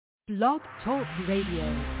Blog Talk Radio.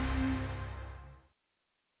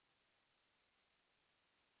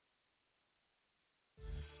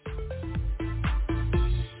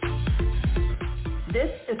 This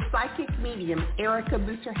is psychic medium Erica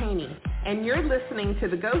Buterhaney, and you're listening to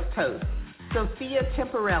the Ghost Host Sophia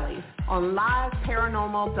Temperilli on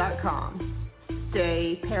liveparanormal.com.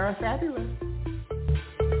 Stay parafabulous.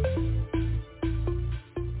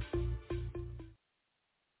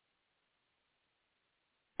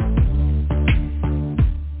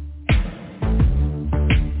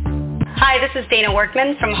 Hi, this is Dana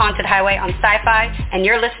Workman from Haunted Highway on Sci-Fi, and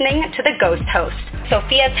you're listening to the Ghost Host,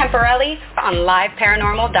 Sophia Temperilli on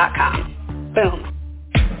liveparanormal.com. Boom.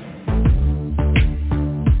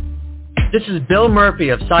 This is Bill Murphy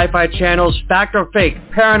of Sci-Fi Channel's Fact or Fake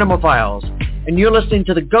Paranormal Files, and you're listening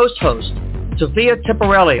to the Ghost Host, Sophia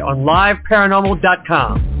Temperilli on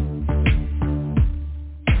liveparanormal.com.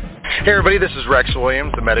 Hey everybody, this is Rex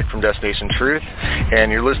Williams, the medic from Destination Truth,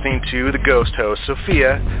 and you're listening to the Ghost Host,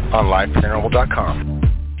 Sophia, on liveparanormal.com.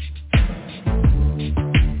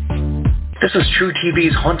 This is True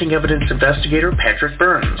TV's haunting evidence investigator, Patrick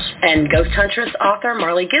Burns. And Ghost Huntress author,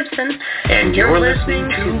 Marley Gibson. And you're listening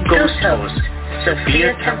to Ghost Host,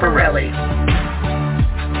 Sophia Temperilli.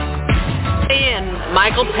 And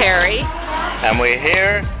Michael Perry. And we're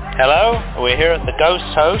here at the Ghost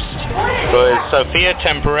Host with Sophia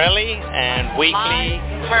Temperilli and weekly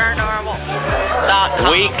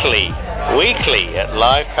Paranormal.com. Weekly at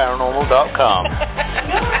liveparanormal.com.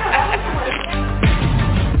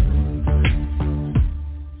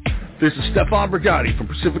 This is Stefan Brigatti from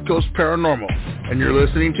Pacific Coast Paranormal, and you're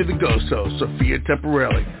listening to the Ghost Host, Sophia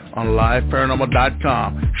Temperilli, on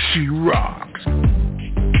liveparanormal.com. She rocks.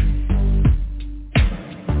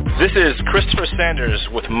 This is Christopher Sanders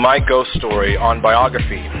with My Ghost Story on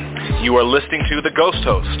Biography. You are listening to the Ghost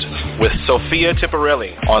Host with Sophia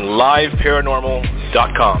Temperilli on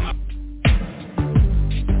liveparanormal.com.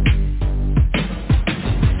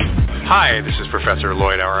 Hi, this is Professor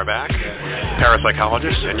Lloyd Auerbach,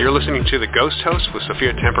 parapsychologist, and you're listening to the Ghost Host with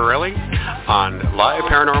Sophia Temperilli on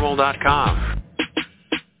liveparanormal.com.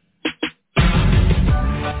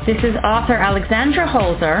 This is author Alexandra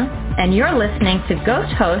Holzer, and you're listening to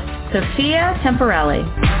Ghost Host Sophia Temperilli.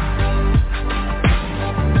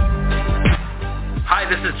 Hi,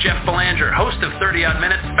 this is Jeff Belanger, host of 30 Odd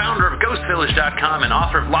Minutes, founder of GhostVillage.com, and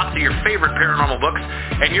author of lots of your favorite paranormal books,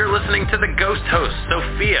 and you're listening to the Ghost Host,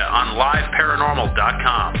 Sophia, on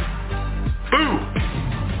liveparanormal.com. Boo!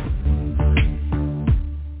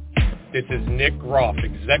 This is Nick Groff,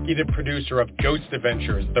 executive producer of Ghost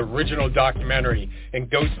Adventures, the original documentary, and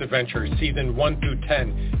Ghost Adventures Season 1 through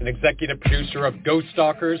 10, and executive producer of Ghost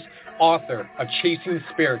Stalkers, author of Chasing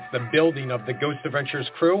Spirits, the building of the Ghost Adventures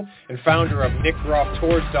crew, and founder of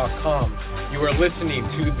NickGroffTours.com. You are listening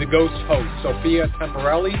to the Ghost Host, Sophia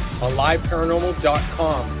Temperilli, on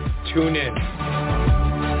liveparanormal.com. Tune in.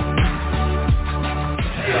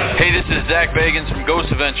 Hey, this is Zach Bagans from Ghost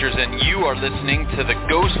Adventures, and you are listening to the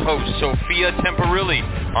Ghost Host, Sophia Temperilli,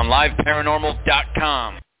 on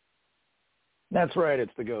liveparanormal.com. That's right,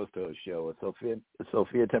 it's the Ghost Host Show with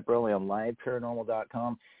Sophia Temperilli on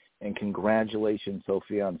liveparanormal.com. And congratulations,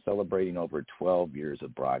 Sophia, on celebrating over 12 years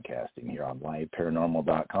of broadcasting here on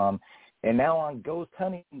liveparanormal.com. And now on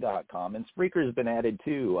ghosthunting.com. And Spreaker's been added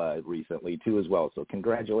recently as well. So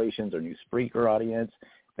congratulations, our new Spreaker audience.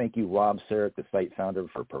 Thank you, Rob Sarek, the site founder,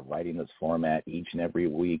 for providing this format each and every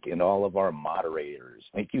week, and all of our moderators.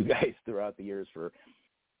 Thank you guys throughout the years for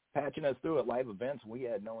patching us through at live events. We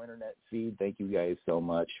had no internet feed. Thank you guys so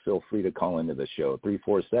much. Feel free to call into the show,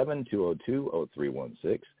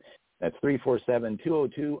 347-202-0316. That's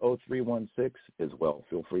 347-202-0316 as well.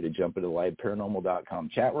 Feel free to jump into the liveparanormal.com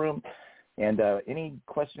chat room. And any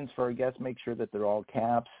questions for our guests, make sure that they're all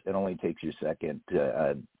caps. It only takes you a second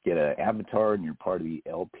to get an avatar, and you're part of the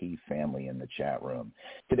LP family in the chat room.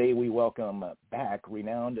 Today we welcome back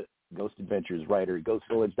renowned Ghost Adventures writer,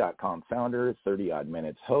 GhostVillage.com founder, 30 Odd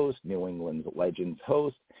Minutes host, New England's Legends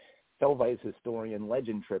host, televised historian,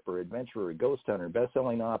 legend tripper, adventurer, ghost hunter,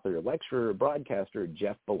 best-selling author, lecturer, broadcaster,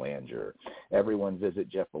 Jeff Belanger. Everyone visit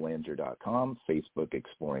JeffBelanger.com, Facebook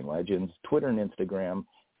Exploring Legends, Twitter and Instagram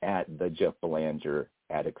at the Jeff Belanger,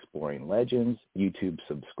 at Exploring Legends, YouTube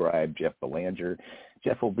subscribe Jeff Belanger.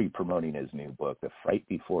 Jeff will be promoting his new book, The Fright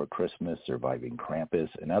Before Christmas, Surviving Krampus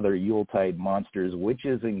and Other Yuletide Monsters,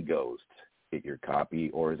 Witches, and Ghosts. Get your copy,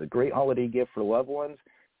 or as a great holiday gift for loved ones,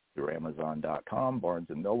 through Amazon.com,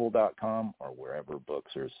 BarnesandNoble.com, or wherever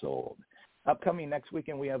books are sold. Upcoming next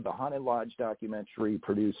weekend, we have the Haunted Lodge documentary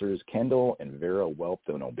producers Kendall and Vera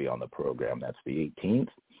Welpton will be on the program. That's the 18th.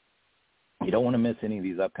 You don't want to miss any of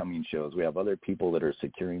these upcoming shows. We have other people that are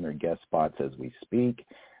securing their guest spots as we speak.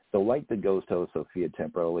 So like the Ghost Host Sophia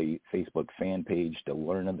Temperilli Facebook fan page to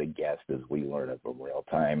learn of the guest as we learn of them real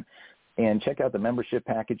time. And check out the membership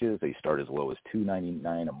packages. They start as low as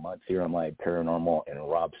 $2.99 a month here on Live Paranormal. And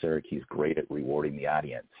Rob Sarek, he's great at rewarding the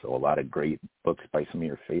audience. So a lot of great books by some of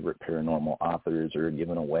your favorite paranormal authors are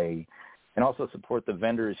given away. And also support the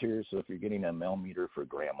vendors here. So if you're getting a mail meter for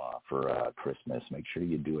Grandma for Christmas, make sure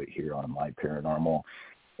you do it here on Live Paranormal.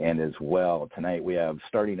 And as well, tonight we have,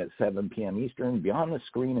 starting at 7 p.m. Eastern, Beyond the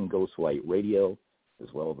Screen and Ghostlight Radio, as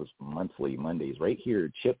well as monthly Mondays right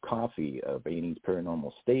here, Chip Coffey of A&E's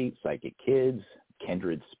Paranormal State, Psychic Kids,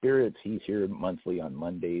 Kindred Spirits. He's here monthly on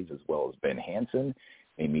Mondays, as well as Ben Hansen,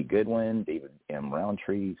 Amy Goodwin, David M.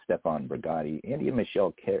 Roundtree, Stefan Brigatti, Andy and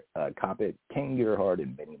Michelle Coppett, Ken Gerhard,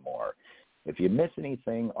 and many more. If you miss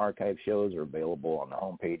anything, archive shows are available on the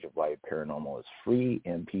homepage of Live Paranormal as free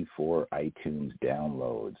MP4 iTunes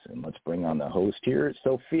downloads. And let's bring on the host here.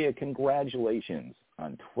 Sophia, congratulations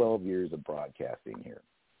on 12 years of broadcasting here.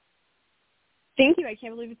 Thank you. I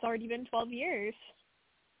can't believe it's already been 12 years.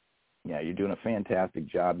 Yeah, you're doing a fantastic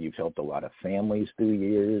job. You've helped a lot of families through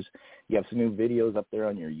years. You have some new videos up there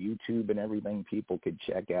on your YouTube and everything people could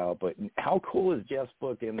check out. But how cool is Jeff's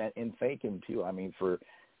book, and thank him too. I mean,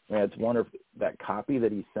 it's wonderful, that copy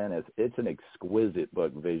that he sent us. It's an exquisite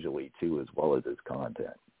book visually too, as well as its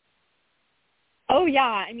content. Oh,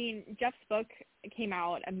 yeah. I mean, Jeff's book came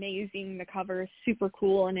out amazing. The cover is super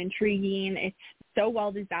cool and intriguing. It's so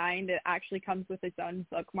well designed. It actually comes with its own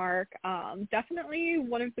bookmark. Definitely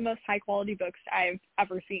one of the most high-quality books I've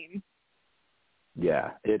ever seen. Yeah,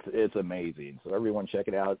 it's amazing. So everyone check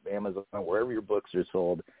it out, Amazon, wherever your books are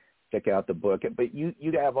sold. Check out the book. But you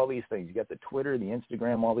have all these things. You got the Twitter, the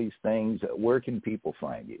Instagram, all these things. Where can people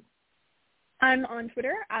find you? I'm on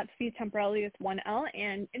Twitter at Sophia Temperilli with 1L,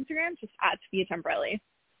 and Instagram just at Sophia Temperilli.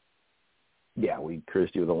 Yeah, we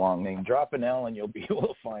cursed you with a long name. Drop an L and you'll be able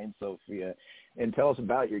to find Sophia. And tell us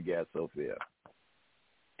about your guest, Sophia.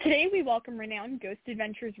 Today we welcome renowned Ghost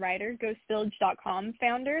Adventures writer, GhostVillage.com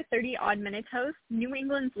founder, 30-odd Minutes host, New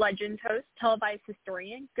England's Legends host, televised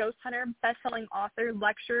historian, ghost hunter, best-selling author,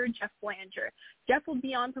 lecturer, Jeff Belanger. Jeff will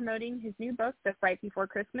be on promoting his new book, The Fright Before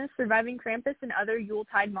Christmas, Surviving Krampus and Other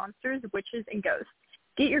Yuletide Monsters, Witches, and Ghosts.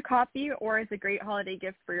 Get your copy or as a great holiday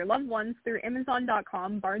gift for your loved ones through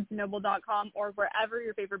Amazon.com, BarnesandNoble.com, or wherever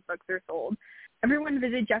your favorite books are sold. Everyone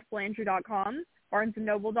visit JeffBelanger.com,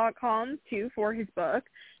 BarnesandNoble.com, too, for his book.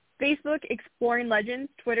 Facebook, Exploring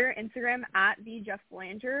Legends, Twitter, Instagram, at the Jeff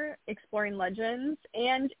Belanger, Exploring Legends,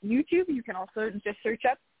 and YouTube, you can also just search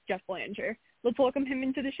up Jeff Belanger. Let's welcome him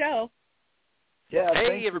into the show. Yeah,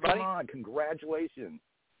 hey, everybody. Come on. Congratulations.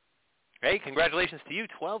 Hey, congratulations to you.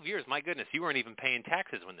 12 years. My goodness, you weren't even paying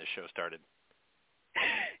taxes when this show started.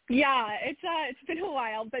 Yeah, it's been a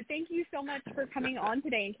while, but thank you so much for coming on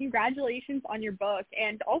today, and congratulations on your book.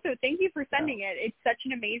 And also, thank you for sending it. It's such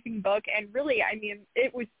an amazing book, and really, I mean,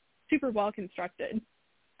 it was super well constructed.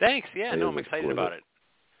 Thanks. Yeah, no, I'm excited about it.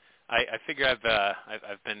 I figure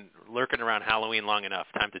I've been lurking around Halloween long enough.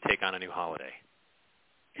 Time to take on a new holiday.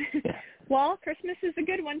 Well, Christmas is a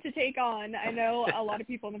good one to take on. I know a lot of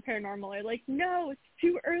people in the paranormal are like, no, it's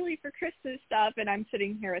too early for Christmas stuff, and I'm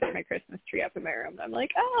sitting here with my Christmas tree up in my room. I'm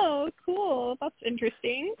like, oh, cool, that's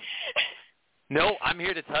interesting. No, I'm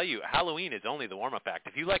here to tell you, Halloween is only the warm-up act.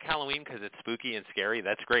 If you like Halloween because it's spooky and scary,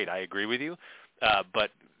 that's great. I agree with you.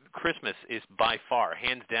 But Christmas is by far,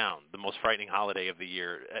 hands down, the most frightening holiday of the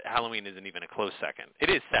year. Halloween isn't even a close second. It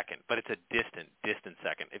is second, but it's a distant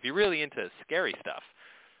second. If you're really into scary stuff,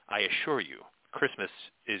 I assure you, Christmas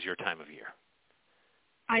is your time of year.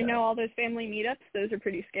 I know all those family meetups; those are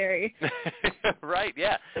pretty scary. Right?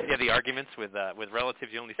 Yeah. Yeah. The arguments with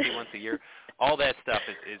relatives you only see once a year. All that stuff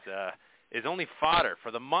is only fodder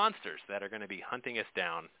for the monsters that are going to be hunting us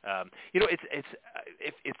down.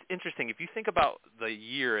 It's interesting if you think about the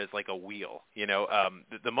year as like a wheel.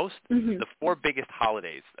 The four biggest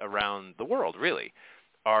holidays around the world really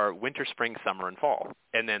are winter, spring, summer, and fall.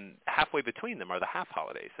 And then halfway between them are the half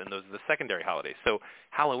holidays, and those are the secondary holidays. So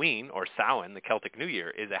Halloween, or Samhain, the Celtic New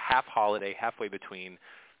Year, is a half holiday halfway between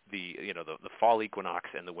the fall equinox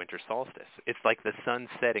and the winter solstice. It's like the sun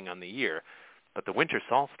setting on the year, but the winter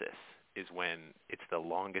solstice is when it's the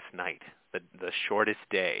longest night, the shortest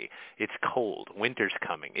day. It's cold. Winter's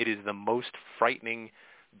coming. It is the most frightening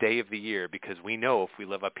day of the year because we know if we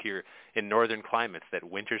live up here in northern climates that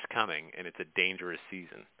winter's coming and it's a dangerous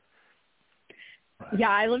season.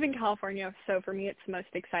 Yeah, I live in California, so for me it's the most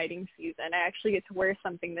exciting season. I actually get to wear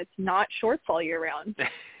something that's not shorts all year round.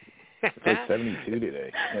 It's like 72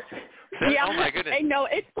 today. Yeah, oh my goodness. I know.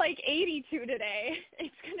 It's like 82 today.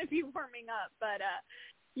 It's going to be warming up. But,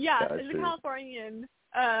 yeah, as a Californian,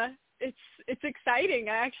 it's exciting.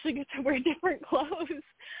 I actually get to wear different clothes.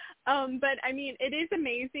 But, I mean, it is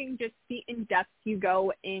amazing just the in-depth you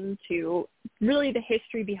go into really the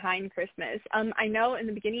history behind Christmas. I know in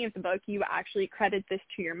the beginning of the book you actually credit this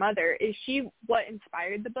to your mother. Is she what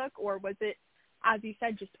inspired the book, or was it, as you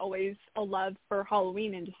said, just always a love for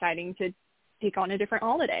Halloween and deciding to take on a different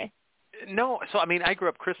holiday? No, so I mean, I grew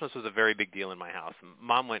up. Christmas was a very big deal in my house.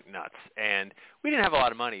 Mom went nuts, and we didn't have a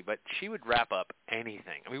lot of money, but she would wrap up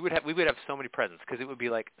anything. I mean, we would have so many presents because it would be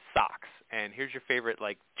like socks, and here's your favorite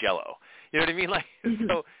like Jell-O. You know what I mean? Like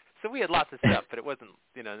so we had lots of stuff, but it wasn't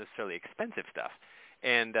necessarily expensive stuff.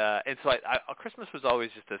 And so Christmas was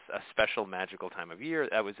always just a special, magical time of year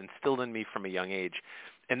that was instilled in me from a young age.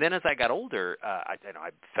 And then as I got older, I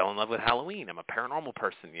fell in love with Halloween. I'm a paranormal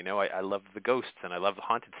person. I love the ghosts and I love the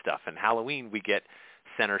haunted stuff. And Halloween, we get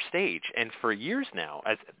center stage. And for years now,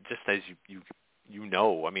 as you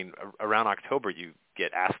know, I mean, around October, you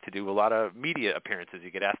get asked to do a lot of media appearances.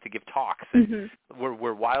 You get asked to give talks. And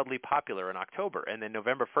we're wildly popular in October. And then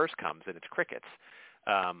November 1st comes and it's crickets.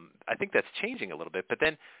 I think that's changing a little bit. But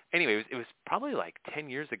then, anyway, it was probably like 10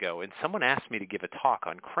 years ago, and someone asked me to give a talk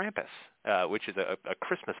on Krampus, which is a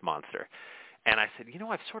Christmas monster. And I said,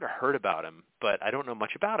 I've sort of heard about him, but I don't know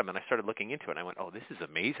much about him. And I started looking into it, and I went, oh, this is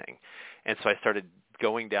amazing. And so I started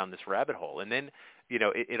going down this rabbit hole. And then,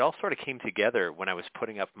 it all sort of came together when I was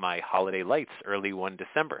putting up my holiday lights early one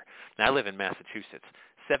December. Now, I live in Massachusetts.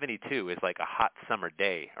 72 is like a hot summer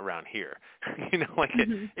day around here.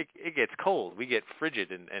 It gets cold. We get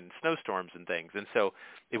frigid and snowstorms and things. And so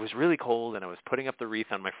it was really cold, and I was putting up the wreath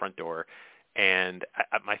on my front door, and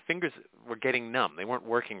my fingers were getting numb. They weren't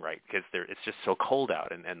working right because it's just so cold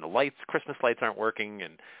out, and the lights, Christmas lights aren't working,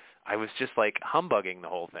 and I was just like humbugging the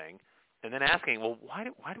whole thing and then asking, well, why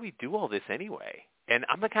do we do all this anyway? And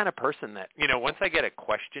I'm the kind of person that, once I get a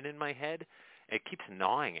question in my head, it keeps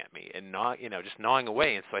gnawing at me and just gnawing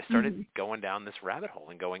away. And so I started going down this rabbit hole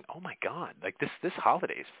and going, oh my God, like this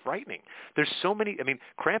holiday is frightening. There's so many. I mean,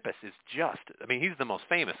 Krampus is he's the most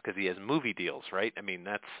famous because he has movie deals, right? I mean,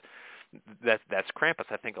 that's Krampus.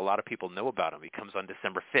 I think a lot of people know about him. He comes on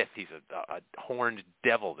December 5th. He's a horned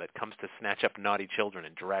devil that comes to snatch up naughty children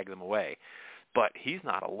and drag them away. But he's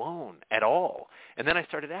not alone at all. And then I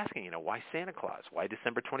started asking, why Santa Claus? Why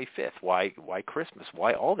December 25th? Why Christmas?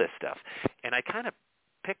 Why all this stuff? And I kind of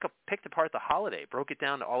picked apart the holiday, broke it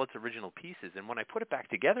down to all its original pieces. And when I put it back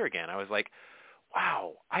together again, I was like,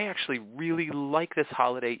 wow, I actually really like this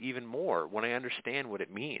holiday even more when I understand what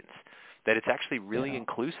it means, that it's actually really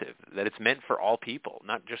inclusive, that it's meant for all people,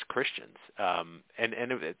 not just Christians. And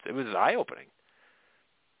it was eye-opening.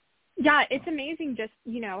 Yeah, it's amazing just,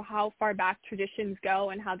 how far back traditions go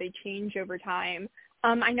and how they change over time.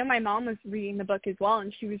 I know my mom was reading the book as well,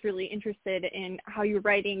 and she was really interested in how you were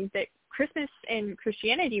writing that Christmas and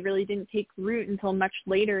Christianity really didn't take root until much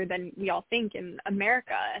later than we all think in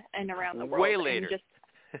America and around the world. Way later.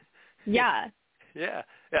 Yeah. Yeah.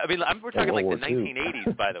 I mean, we're talking like the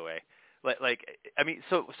 1980s, by the way.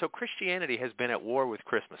 So Christianity has been at war with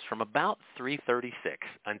Christmas from about 336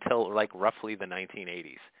 until like roughly the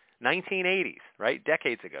 1980s. 1980s, right?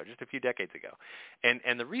 Decades ago, just a few decades ago.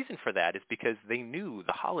 And the reason for that is because they knew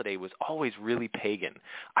the holiday was always really pagan.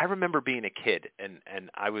 I remember being a kid, and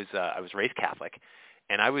I was raised Catholic,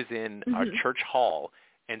 and I was in our church hall,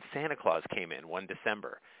 and Santa Claus came in one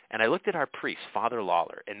December. And I looked at our priest, Father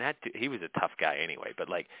Lawler, and he was a tough guy anyway, but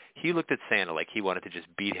like he looked at Santa like he wanted to just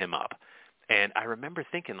beat him up. And I remember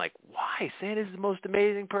thinking, like, why? Santa's the most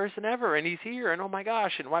amazing person ever, and he's here, and oh my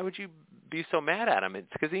gosh, and why would you be so mad at him? It's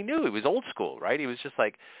because he knew he was old school, right? He was just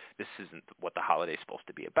like, this isn't what the holiday's supposed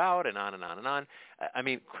to be about, and on and on and on. I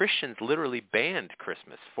mean, Christians literally banned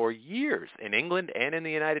Christmas for years in England and in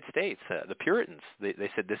the United States. The Puritans, they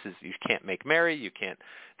said you can't make merry, you can't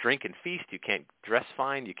drink and feast, you can't dress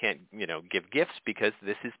fine, you can't, give gifts because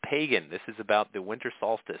this is pagan. This is about the winter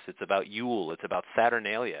solstice. It's about Yule. It's about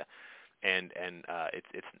Saturnalia. And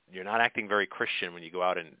it's you're not acting very Christian when you go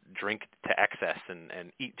out and drink to excess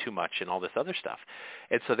and eat too much and all this other stuff.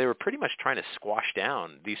 And so they were pretty much trying to squash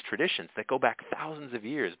down these traditions that go back thousands of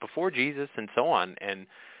years before Jesus and so on. And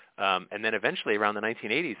then eventually around the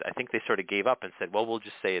 1980s, I think they sort of gave up and said, well, we'll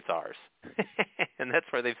just say it's ours. And that's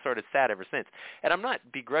where they've sort of sat ever since. And I'm not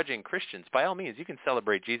begrudging Christians. By all means, you can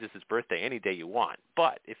celebrate Jesus' birthday any day you want.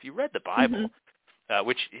 But if you read the Bible,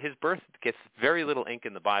 which his birth gets very little ink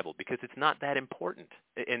in the Bible because it's not that important.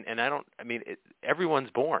 Everyone's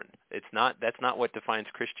born. That's not what defines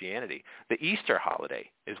Christianity. The Easter holiday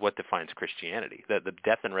is what defines Christianity, the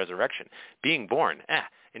death and resurrection. Being born,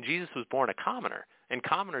 and Jesus was born a commoner. And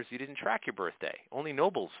commoners, you didn't track your birthday. Only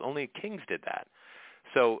nobles, only kings did that.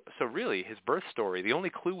 So really, his birth story, the only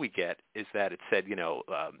clue we get is that it said,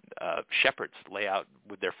 shepherds lay out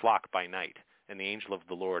with their flock by night, and the angel of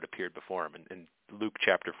the Lord appeared before him in Luke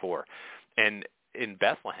chapter 4. And in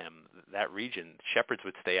Bethlehem, that region, shepherds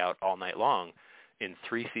would stay out all night long in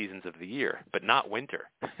 3 seasons of the year, but not winter.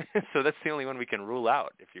 So that's the only one we can rule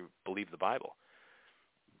out if you believe the Bible.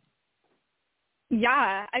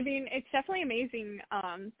 Yeah, it's definitely amazing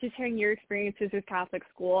just hearing your experiences with Catholic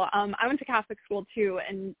school. I went to Catholic school too,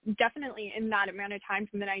 and definitely in that amount of time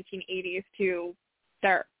from the 1980s to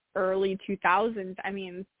the early 2000s,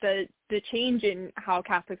 the change in how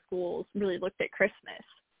Catholic schools really looked at Christmas.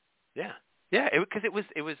 Yeah, because it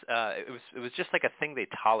was just like a thing they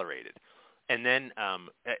tolerated. And then,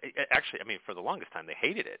 for the longest time, they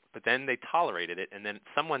hated it. But then they tolerated it, and then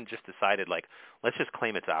someone just decided, let's just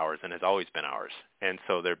claim it's ours, and has always been ours. And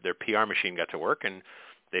so their PR machine got to work, and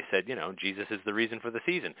they said, Jesus is the reason for the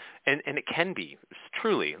season. And it can be,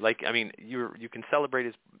 truly. You can celebrate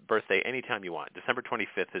his birthday anytime you want. December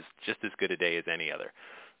 25th is just as good a day as any other.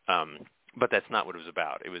 But that's not what it was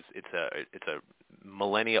about. It's a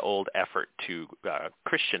millennia-old effort to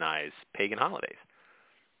Christianize pagan holidays.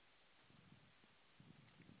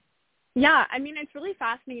 Yeah, it's really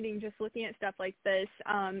fascinating just looking at stuff like this,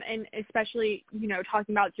 and especially,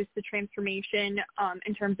 talking about just the transformation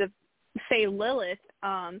in terms of, say, Lilith,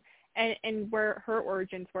 and where her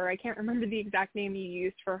origins were. I can't remember the exact name you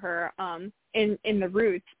used for her in the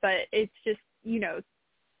roots, but it's just,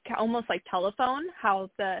 almost like telephone, how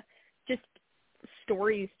the just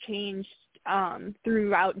stories changed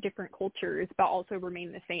throughout different cultures, but also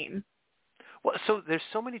remain the same. Well, so there's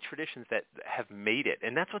so many traditions that have made it,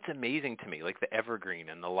 and that's what's amazing to me, like the evergreen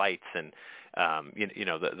and the lights and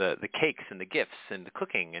the cakes and the gifts and the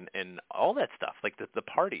cooking and all that stuff, like the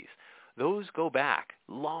parties. Those go back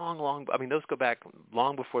long. Those go back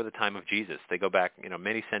long before the time of Jesus. They go back,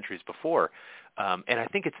 many centuries before. And I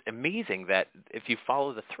think it's amazing that if you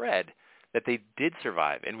follow the thread, that they did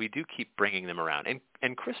survive, and we do keep bringing them around.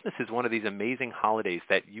 And Christmas is one of these amazing holidays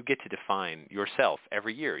that you get to define yourself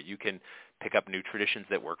every year. You can pick up new traditions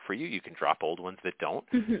that work for you. You can drop old ones that don't.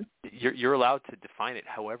 Mm-hmm. You're allowed to define it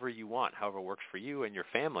however you want, however works for you and your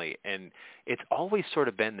family. And it's always sort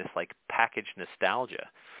of been this packaged nostalgia,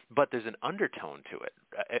 but there's an undertone to it.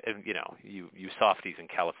 And you softies in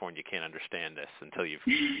California can't understand this until you've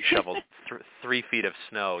shoveled 3 feet of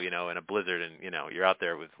snow, in a blizzard, and you're out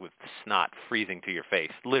there with snot freezing to your face,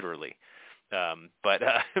 literally. But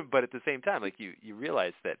at the same time, you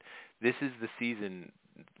realize that this is the season.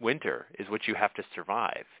 Winter is what you have to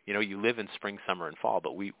survive. You live in spring, summer, and fall,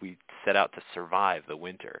 but we set out to survive the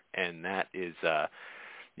winter, and that is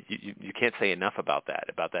you can't say enough about that.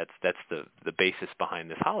 That's the basis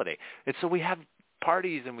behind this holiday. And so we have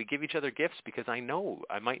parties and we give each other gifts because I know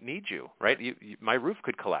I might need you, right? My roof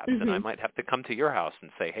could collapse, mm-hmm. and I might have to come to your house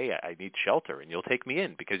and say, hey, I need shelter, and you'll take me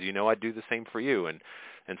in because I'd do the same for you. And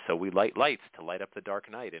so we light lights to light up the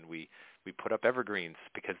dark night, and we put up evergreens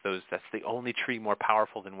because that's the only tree more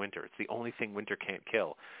powerful than winter. It's the only thing winter can't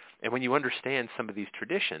kill. And when you understand some of these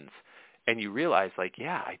traditions and you realize, I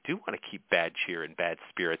do want to keep bad cheer and bad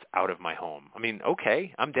spirits out of my home.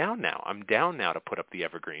 Okay, I'm down now. I'm down now to put up the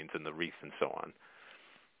evergreens and the wreath and so on.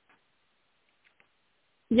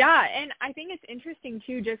 Yeah, and I think it's interesting,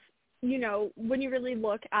 too, just, when you really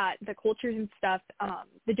look at the cultures and stuff,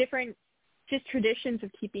 the different just traditions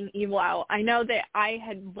of keeping evil out. I know that I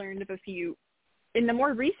had learned of a few in the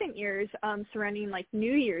more recent years surrounding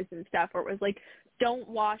New Year's and stuff, where it was don't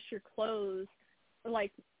wash your clothes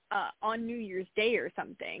on New Year's Day or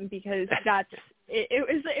something, because that's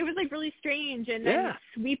it was really strange. And then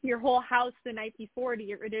sweep your whole house the night before to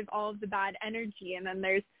get rid of all of the bad energy. And then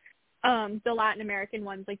there's the Latin American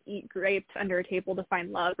ones eat grapes under a table to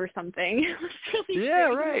find love or something. It was really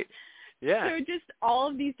strange. Right. Yeah. So just all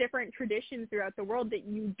of these different traditions throughout the world that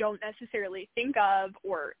you don't necessarily think of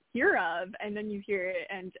or hear of, and then you hear it,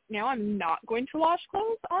 and now I'm not going to wash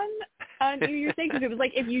clothes on New Year's Day, because it was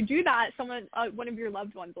if you do that, one of your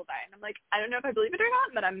loved ones will die. And I'm I don't know if I believe it or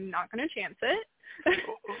not, but I'm not going to chance it.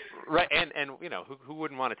 Right, and who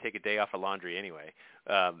wouldn't want to take a day off of laundry anyway?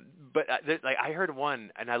 But I heard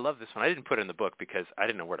one, and I love this one. I didn't put it in the book because I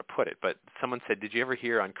didn't know where to put it. But someone said, "Did you ever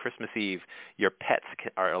hear on Christmas Eve your pets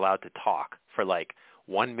are allowed to talk for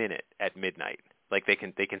 1 minute at midnight? They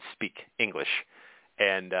can speak English?"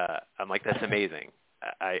 And I'm that's amazing.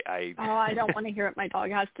 I don't want to hear what my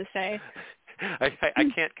dog has to say. I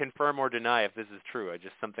can't confirm or deny if this is true.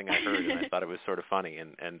 Just something I heard, and I thought it was sort of funny.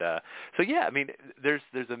 And so yeah, I mean, there's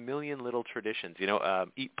a million little traditions.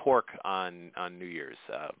 Eat pork on New Year's,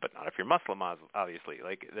 but not if you're Muslim, obviously.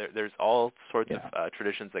 Like there's all sorts of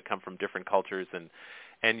traditions that come from different cultures, and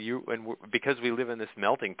because we live in this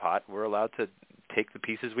melting pot, we're allowed to take the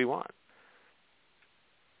pieces we want.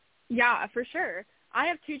 Yeah, for sure. I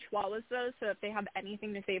have 2 chihuahuas, though, so if they have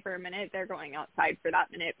anything to say for a minute, they're going outside for that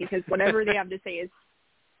minute, because whatever they have to say is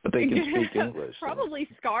but they can speak English. Probably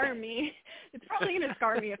scar me. It's probably going to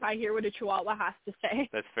scar me if I hear what a chihuahua has to say.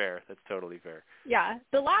 That's fair. That's totally fair. Yeah.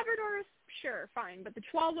 The Labradors, sure, fine, but the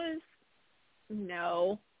chihuahuas,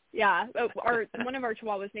 no. Yeah. One of our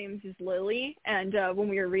chihuahuas' names is Lily, and when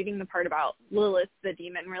we were reading the part about Lilith the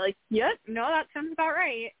demon, we're like, yep, no, that sounds about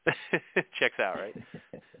right. Checks out, right?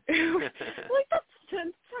 Like, that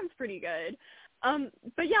sounds pretty good.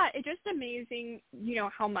 But yeah, it's just amazing,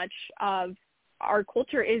 how much of our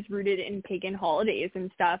culture is rooted in pagan holidays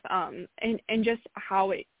and stuff, and just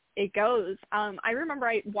how it goes. I remember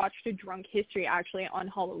I watched a Drunk History actually on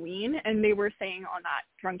Halloween, and they were saying on that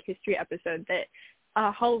Drunk History episode that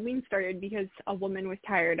Halloween started because a woman was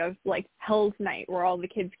tired of like Hell's Night, where all the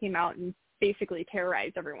kids came out and basically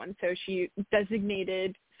terrorized everyone. So she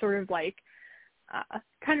designated sort of like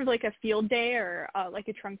kind of like a field day or like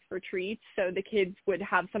a trunks for treats, so the kids would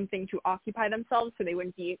have something to occupy themselves, so they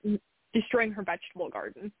wouldn't be destroying her vegetable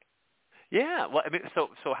garden. Yeah, well, I mean, so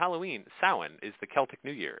Halloween, Samhain, is the Celtic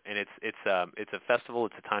New Year, and it's a festival.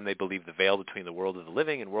 It's a time they believe the veil between the world of the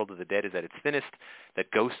living and world of the dead is at its thinnest,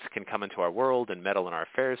 that ghosts can come into our world and meddle in our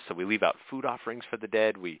affairs, so we leave out food offerings for the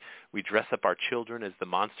dead. We dress up our children as the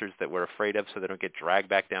monsters that we're afraid of so they don't get dragged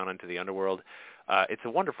back down into the underworld. It's a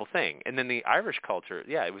wonderful thing. And then the Irish culture,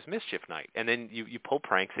 yeah, it was Mischief Night, and then you pull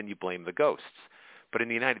pranks and you blame the ghosts. But in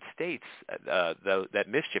the United States, that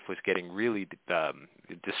mischief was getting really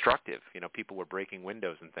destructive. People were breaking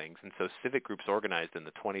windows and things, and so civic groups organized in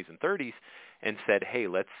the 20s and 30s and said, "Hey,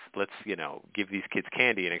 let's give these kids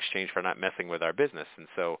candy in exchange for not messing with our business." And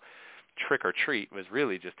so, trick or treat was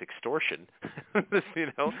really just extortion.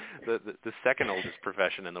 The second oldest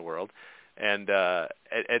profession in the world, and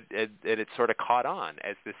it sort of caught on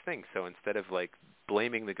as this thing. So instead of like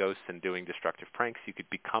blaming the ghosts and doing destructive pranks, you could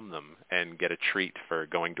become them and get a treat for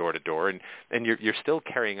going door to door, and you're still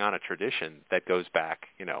carrying on a tradition that goes back,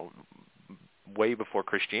 way before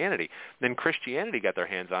Christianity. Then Christianity got their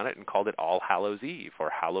hands on it and called it All Hallows Eve or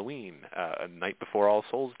Halloween, a night before All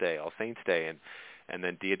Souls Day, All Saints Day, and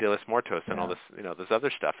then Dia de los Muertos and all this, this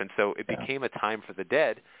other stuff. And so it became a time for the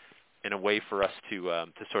dead and a way for us to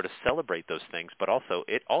sort of celebrate those things, but also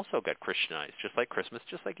it also got Christianized, just like Christmas,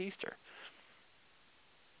 just like Easter.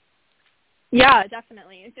 Yeah,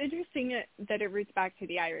 definitely. It's interesting that it roots back to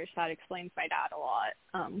the Irish. That explains my dad a lot.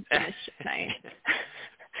 Mischief Night.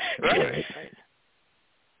 Right.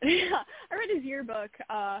 Yeah, I read his yearbook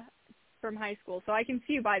from high school, so I can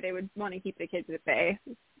see why they would want to keep the kids at bay.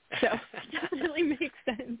 So it definitely makes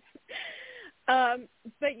sense.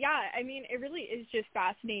 But yeah, I mean, it really is just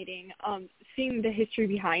fascinating seeing the history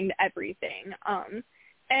behind everything.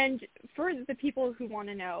 And for the people who want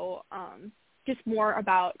to know just more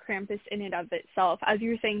about Krampus in and of itself, as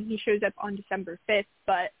you were saying, he shows up on December 5th,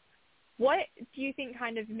 but what do you think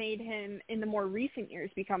kind of made him in the more recent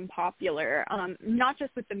years become popular, not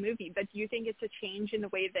just with the movie, but do you think it's a change in the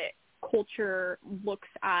way that culture looks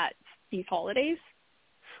at these holidays?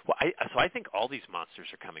 Well, I think all these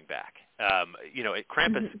monsters are coming back.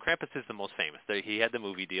 Krampus is the most famous. He had the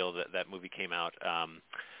movie deal. That movie came out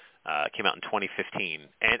in 2015,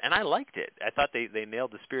 and I liked it. I thought they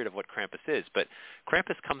nailed the spirit of what Krampus is. But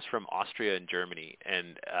Krampus comes from Austria and Germany,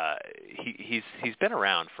 and he's been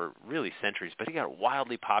around for really centuries. But he got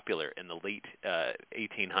wildly popular in the late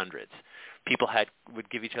 1800s. People would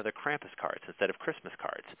give each other Krampus cards instead of Christmas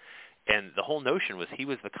cards. And the whole notion was he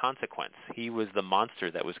was the consequence. He was the monster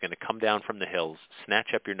that was going to come down from the hills, snatch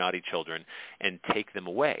up your naughty children, and take them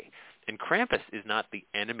away. And Krampus is not the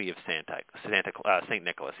enemy of Saint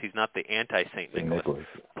Nicholas. He's not the anti-Saint Nicholas.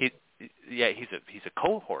 He's a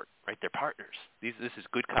cohort, right? They're partners. This is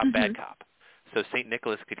good cop, bad cop. So Saint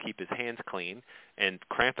Nicholas could keep his hands clean, and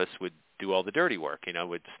Krampus would do all the dirty work.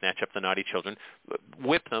 Would snatch up the naughty children,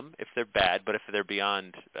 whip them if they're bad, but if they're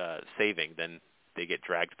beyond saving, then they get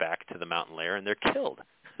dragged back to the mountain lair and they're killed,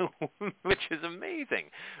 which is amazing.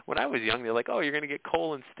 When I was young, they're like, "Oh, you're going to get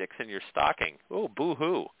coal and sticks in your stocking." Oh,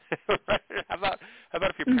 boo-hoo. How about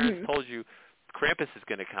if your parents told you Krampus is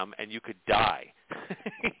going to come and you could die,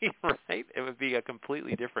 right? It would be a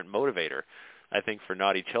completely different motivator. I think, for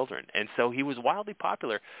naughty children. And so he was wildly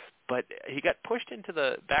popular, but he got pushed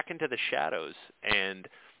back into the shadows. And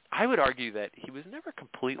I would argue that he was never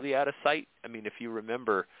completely out of sight. I mean, if you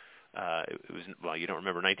remember, you don't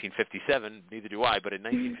remember 1957, neither do I, but in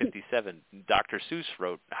 1957, Dr. Seuss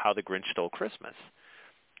wrote How the Grinch Stole Christmas.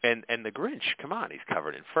 And the Grinch, come on, he's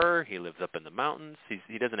covered in fur, he lives up in the mountains,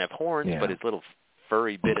 he doesn't have horns, but his little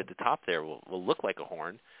furry bit at the top there will look like a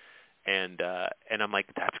horn. And I'm like,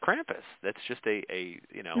 that's Krampus. That's just a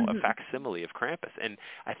facsimile of Krampus. And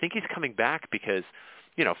I think he's coming back because,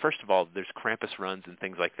 first of all, there's Krampus runs and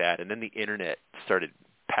things like that, and then the internet started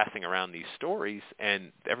passing around these stories,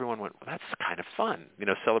 and everyone went, well, that's kind of fun,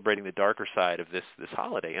 celebrating the darker side of this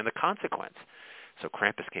holiday and the consequence. So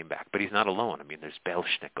Krampus came back, but he's not alone. I mean, there's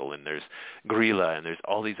Belsnickel and there's Grilla and there's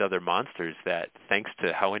all these other monsters that, thanks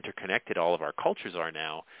to how interconnected all of our cultures are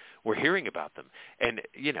now, we're hearing about them. And,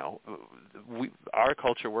 our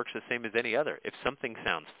culture works the same as any other. If something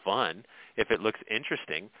sounds fun, if it looks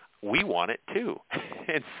interesting, we want it too.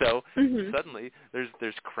 And so suddenly there's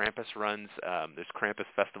Krampus runs, there's Krampus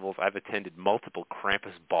festivals. I've attended multiple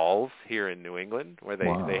Krampus balls here in New England where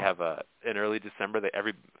they have in early December.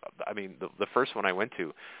 The first one I went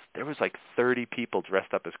to, there was like 30 people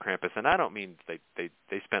dressed up as Krampus, and I don't mean they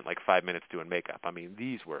spent like 5 minutes doing makeup. I mean,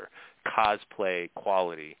 these were cosplay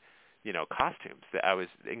quality costumes. That was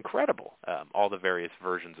incredible, all the various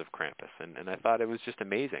versions of Krampus, and I thought it was just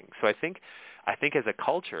amazing. So I think as a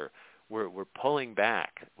culture, we're pulling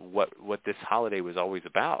back what this holiday was always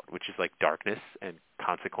about, which is like darkness and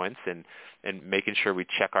consequence, and making sure we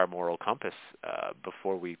check our moral compass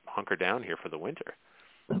before we hunker down here for the winter.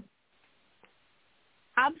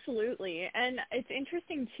 Absolutely. And it's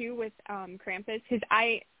interesting too with Krampus, because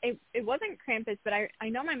it wasn't Krampus, but I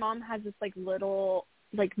know my mom has this like little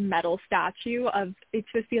like metal statue of, it's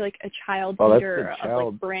supposed to be like a child eater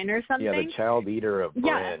of like Bryn or something. Yeah, the child eater of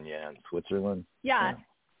Bryn, in Switzerland. Yeah.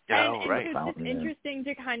 Oh, right. It's interesting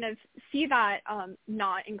to kind of see that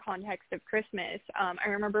not in context of Christmas. I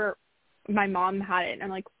remember my mom had it, and I'm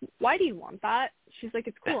like, why do you want that? She's like,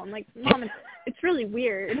 it's cool. I'm like, Mom, it's really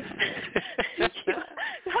weird. You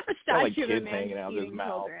have a statue of a man eating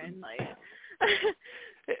children. Like,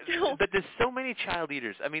 but there's so many child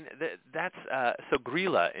eaters. I mean, that's so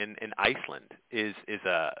Grilla in Iceland is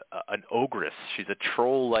an ogress. She's a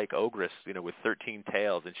troll-like ogress, with 13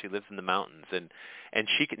 tails, and she lives in the mountains. And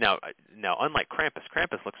she can, now unlike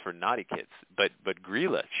Krampus looks for naughty kids, but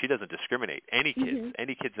Grilla, she doesn't discriminate. Any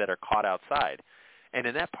kids that are caught outside. And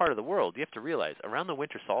in that part of the world, you have to realize around the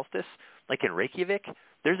winter solstice, like in Reykjavik,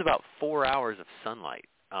 there's about 4 hours of sunlight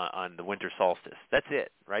on the winter solstice. That's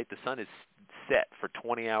it, right? The sun is set for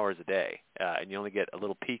 20 hours a day, and you only get a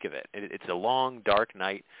little peek of it. And it's a long, dark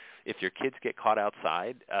night. If your kids get caught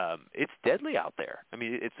outside, it's deadly out there. I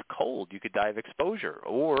mean, it's cold. You could die of exposure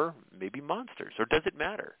or maybe monsters, or does it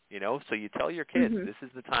matter? So you tell your kids, this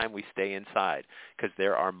is the time we stay inside because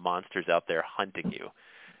there are monsters out there hunting you.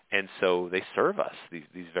 And so they serve us, these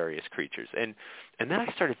various creatures. And then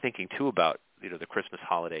I started thinking, too, about the Christmas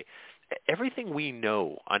holiday. Everything we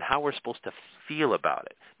know on how we're supposed to feel about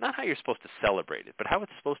it, not how you're supposed to celebrate it, but how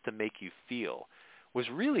it's supposed to make you feel, was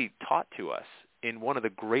really taught to us in one of the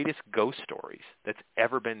greatest ghost stories that's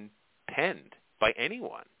ever been penned by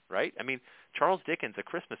anyone, right? I mean, Charles Dickens' A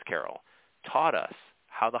Christmas Carol taught us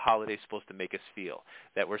how the holiday is supposed to make us feel,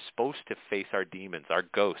 that we're supposed to face our demons, our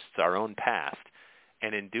ghosts, our own past,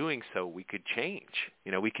 and in doing so, we could change.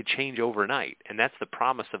 We could change overnight, and that's the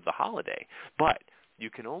promise of the holiday. But you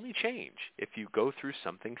can only change if you go through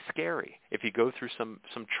something scary, if you go through some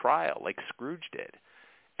trial like Scrooge did.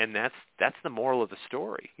 And that's the moral of the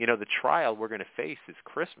story. The trial we're going to face is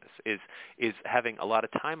Christmas, is having a lot of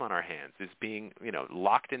time on our hands, is being,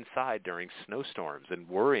 locked inside during snowstorms and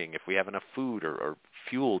worrying if we have enough food or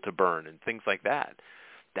fuel to burn and things like that.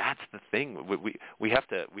 That's the thing. We have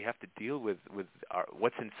to deal with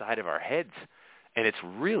what's inside of our heads, and it's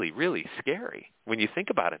really, really scary when you think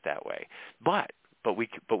about it that way. But we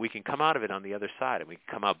can come out of it on the other side, and we can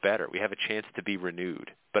come out better. We have a chance to be renewed,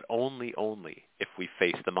 but only if we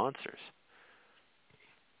face the monsters.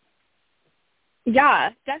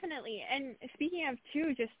 Yeah, definitely. And speaking of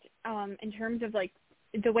too, just in terms of like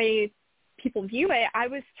the way people view it, I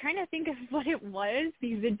was trying to think of what it was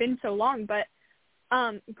because it had been so long, but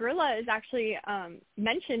Grilla is actually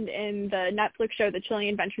mentioned in the Netflix show The Chilling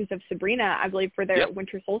Adventures of Sabrina, I believe, for their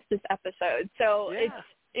winter solstice episode. So it's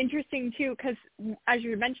interesting too, because as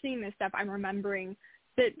you're mentioning this stuff, I'm remembering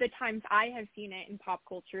the times I have seen it in pop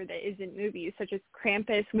culture that isn't movies, such as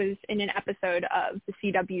Krampus was in an episode of the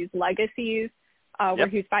CW's Legacies, where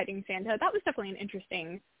he was fighting Santa. That was definitely an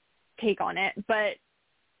interesting take on it. But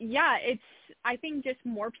I think just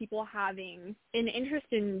more people having an interest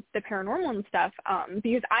in the paranormal and stuff,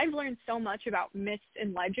 because I've learned so much about myths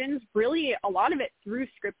and legends, really a lot of it through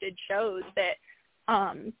scripted shows that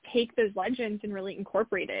take those legends and really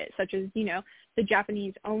incorporate it, such as, the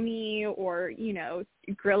Japanese Oni or,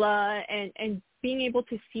 Gorilla, and being able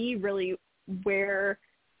to see really where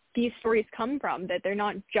these stories come from, that they're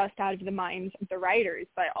not just out of the minds of the writers,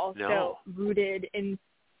 but also rooted in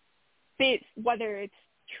faith, whether it's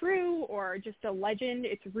true or just a legend,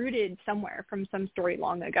 it's rooted somewhere from some story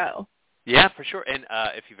long ago. Yeah, for sure. And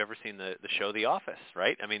if you've ever seen the show The Office,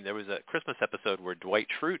 right? I mean, there was a Christmas episode where Dwight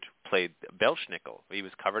Schrute played Belschnickel. He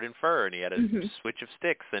was covered in fur, and he had a switch of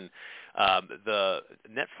sticks. And the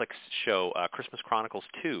Netflix show Christmas Chronicles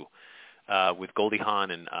 2 with Goldie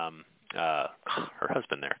Hawn and her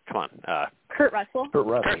husband there. Come on. Kurt Russell. Kurt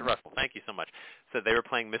Russell. Thank you so much. So they were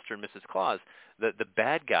playing Mr. and Mrs. Claus. The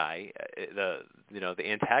bad guy, the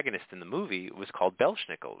antagonist in the movie was called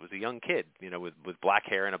Belschnickel. It was a young kid, with black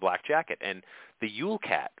hair and a black jacket. And the Yule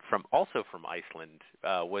Cat from Iceland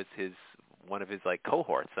was one of his like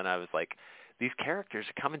cohorts. And I was like, these characters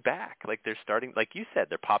are coming back. Like they're starting, like you said,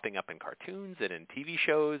 they're popping up in cartoons and in TV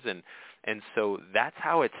shows, and so that's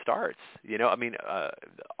how it starts.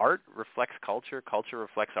 Art reflects culture, culture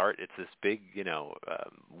reflects art. It's this big,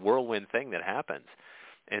 whirlwind thing that happens.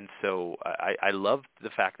 And so I love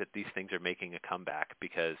the fact that these things are making a comeback,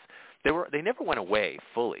 because they never went away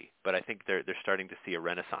fully, but I think they're starting to see a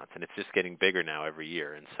renaissance, and it's just getting bigger now every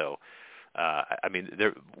year. And so,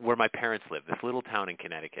 where my parents live, this little town in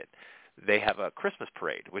Connecticut, they have a Christmas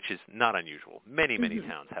parade, which is not unusual. Many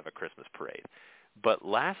towns have a Christmas parade. But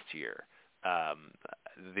last year,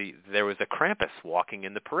 there was a Krampus walking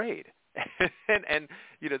in the parade. and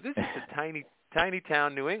this is a tiny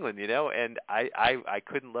town, New England, and I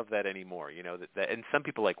couldn't love that anymore, and some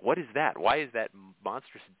people are like, what is that? Why is that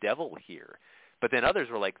monstrous devil here? But then others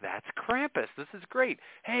were like, that's Krampus. This is great.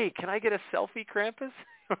 Hey, can I get a selfie, Krampus?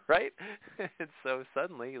 Right? And so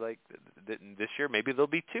suddenly, like this year, maybe there'll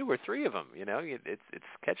be 2 or 3 of them. It's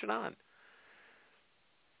catching on.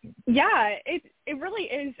 Yeah, it really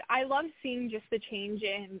is. I love seeing just the change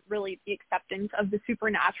in really the acceptance of the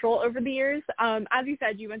supernatural over the years. As you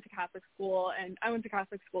said, you went to Catholic school, and I went to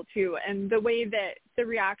Catholic school too. And the way that the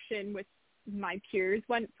reaction with my peers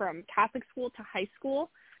went from Catholic school to high school,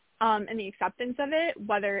 and the acceptance of it,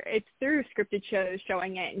 whether it's through scripted shows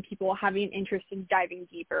showing it and people having interest in diving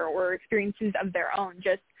deeper or experiences of their own,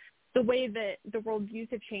 just the way that the worldviews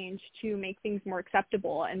have changed to make things more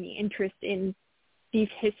acceptable, and the interest in these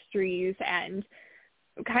histories and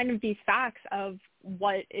kind of these facts of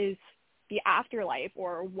what is the afterlife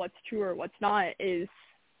or what's true or what's not is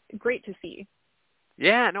great to see.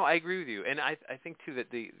 Yeah, no, I agree with you, and I think too that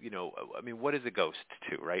what is a ghost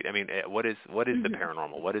too, right? I mean, what is the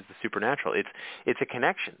paranormal? What is the supernatural? It's a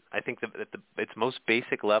connection. I think that at its most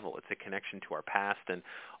basic level, it's a connection to our past, and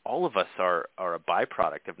all of us are a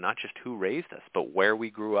byproduct of not just who raised us, but where we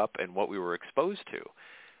grew up and what we were exposed to.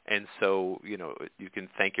 And so, you can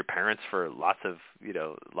thank your parents for lots of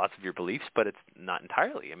your beliefs, but it's not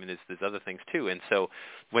entirely. I mean, there's other things too. And so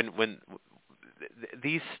when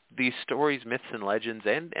these stories, myths and legends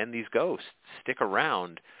and these ghosts stick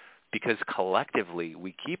around because collectively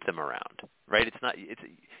we keep them around, right?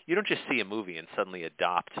 You don't just see a movie and suddenly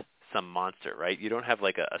adopt some monster, right? You don't have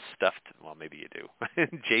like a stuffed, well, maybe you do,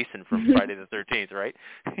 Jason from Friday the 13th, right?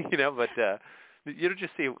 But you don't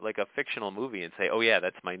just see like a fictional movie and say, oh yeah,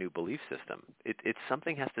 that's my new belief system. It's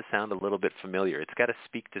something has to sound a little bit familiar. It's got to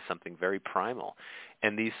speak to something very primal.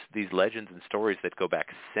 And these legends and stories that go back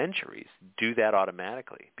centuries do that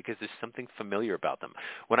automatically because there's something familiar about them.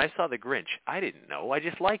 When I saw The Grinch, I didn't know. I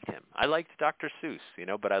just liked him. I liked Dr. Seuss,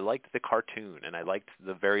 but I liked the cartoon and I liked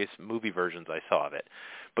the various movie versions I saw of it.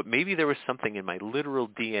 But maybe there was something in my literal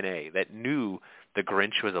DNA that knew The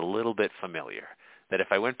Grinch was a little bit familiar, that if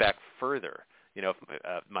I went back further,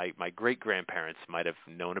 my great-grandparents might have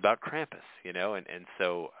known about Krampus, and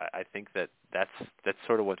so I think that's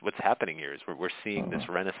sort of what's happening here is we're seeing this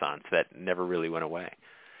renaissance that never really went away.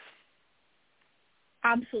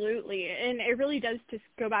 Absolutely, and it really does just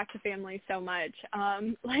go back to family so much.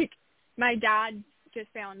 Like my dad just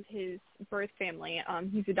found his birth family.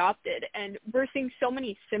 He's adopted, and we're seeing so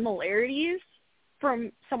many similarities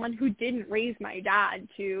from someone who didn't raise my dad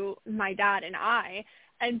to my dad and I.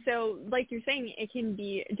 And so, like you're saying, it can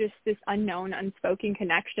be just this unknown, unspoken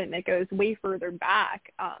connection that goes way further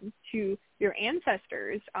back to your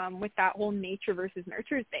ancestors with that whole nature versus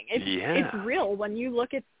nurture thing. It's real when you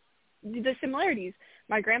look at the similarities.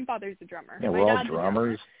 My grandfather's a drummer. Yeah, my we're all dad's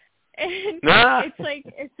drummers. And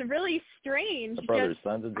it's really strange my brother's just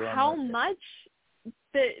son's a drummer. how much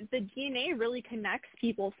the DNA really connects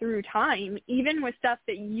people through time, even with stuff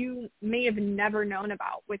that you may have never known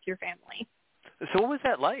about with your family. So what was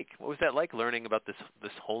that like? What was that like learning about this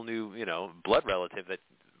whole new, blood relatives that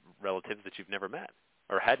you've never met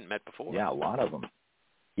or hadn't met before? Yeah, a lot of them.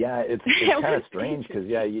 Yeah, it's kind of strange because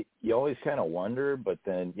you always kind of wonder, but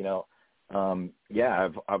then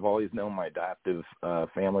I've always known my adoptive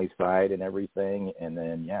family side and everything, and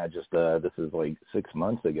then this is like 6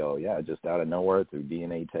 months ago, just out of nowhere through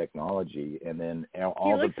DNA technology, and then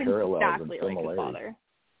all the parallels exactly and similarities. Like his father.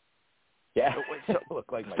 Yeah, look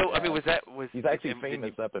like my dad. I mean, he's actually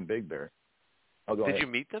famous up in Big Bear. Oh, go ahead. Did you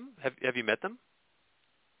meet them? Have you met them?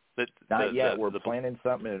 Not yet. We're planning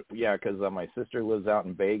something. Because my sister lives out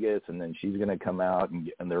in Vegas, and then she's going to come out,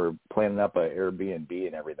 and they're planning up an Airbnb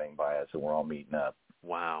and everything by us, and we're all meeting up.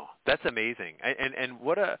 Wow, that's amazing. And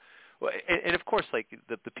and of course, like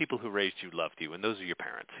the people who raised you loved you, and those are your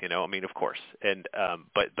parents. I mean, of course. And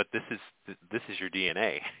but this is your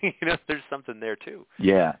DNA. There's something there too.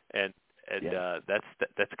 Yeah. And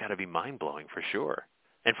that's got to be mind blowing for sure.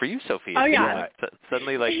 And for you, Sophia, oh yeah,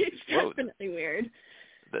 suddenly like it's whoa, definitely weird.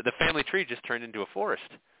 The family tree just turned into a forest.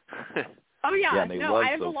 Oh yeah, no,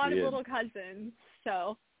 I have Sophia. A lot of little cousins,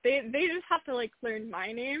 so they just have to like learn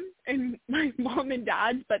my name and my mom and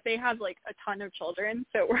dad's, but they have like a ton of children,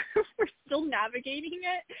 so we're still navigating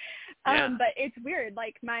it. But it's weird.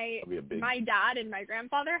 Like my dad and my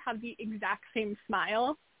grandfather have the exact same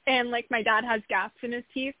smile, and like my dad has gaps in his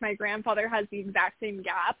teeth, my grandfather has the exact same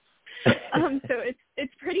gaps. So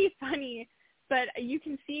it's pretty funny. But you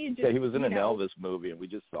can see just, he was in an Elvis movie, and we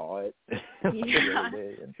just saw it. Yeah. He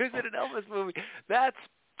was in an Elvis movie. That's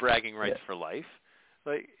bragging rights for life.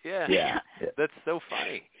 Like, yeah. That's so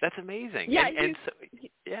funny. That's amazing. Yeah,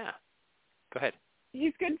 Go ahead.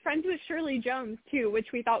 He's good friends with Shirley Jones, too, which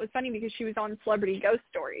we thought was funny because she was on Celebrity Ghost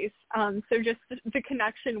Stories. So just the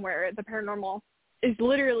connection where the paranormal is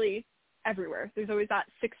literally everywhere. There's always that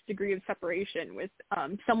 6 degree of separation with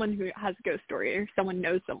someone who has a ghost story or someone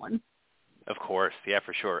knows someone. Of course, yeah,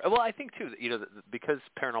 for sure. Well, I think too, because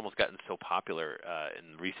paranormal's gotten so popular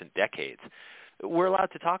in recent decades, we're allowed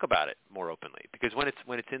to talk about it more openly. Because when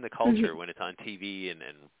it's in the culture, when it's on TV and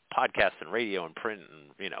podcasts and radio and print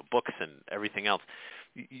and books and everything else,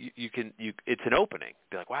 it's an opening.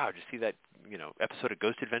 Be like, wow, did you see that episode of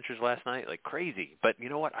Ghost Adventures last night? Like crazy. But you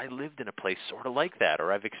know what? I lived in a place sort of like that,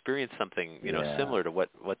 or I've experienced something similar to what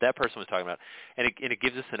that person was talking about, and it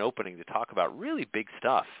gives us an opening to talk about really big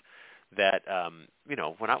stuff. That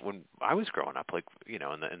when I was growing up, like in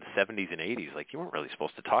the 70s and 80s, like you weren't really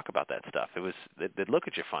supposed to talk about that stuff. It was they'd look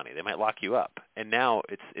at you funny. They might lock you up. And now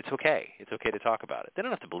it's okay. It's okay to talk about it. They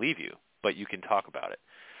don't have to believe you, but you can talk about it.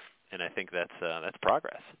 And I think that's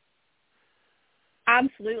progress.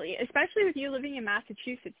 Absolutely, especially with you living in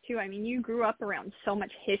Massachusetts too. I mean, you grew up around so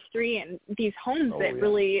much history and these homes that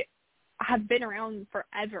really have been around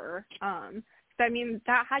forever. I mean,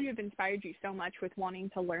 that had to have inspired you so much with wanting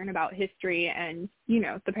to learn about history and,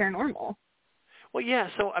 the paranormal. Well, yeah.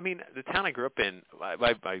 So, I mean, the town I grew up in,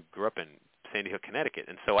 I grew up in Sandy Hook, Connecticut,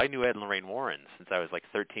 and so I knew Ed and Lorraine Warren since I was like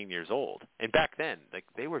 13 years old. And back then, like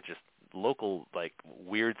they were just local, like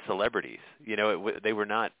weird celebrities. They were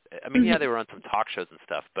not. I mean, they were on some talk shows and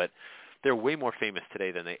stuff, but they're way more famous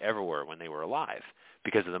today than they ever were when they were alive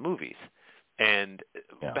because of the movies. And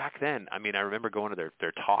back then, I mean, I remember going to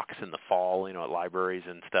their talks in the fall, at libraries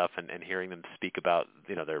and stuff, and hearing them speak about,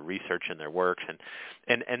 their research and their works,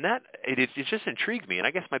 and that it just intrigued me. And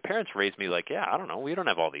I guess my parents raised me like, I don't know, we don't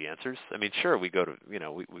have all the answers. I mean, sure, we go to,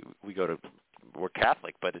 we're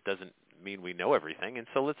Catholic, but it doesn't mean we know everything, and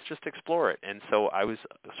so let's just explore it. And so I was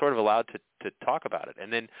sort of allowed to talk about it.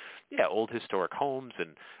 And then, old historic homes and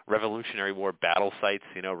Revolutionary War battle sites,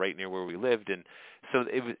 right near where we lived. And so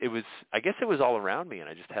it was, I guess it was all around me, and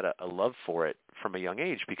I just had a love for it from a young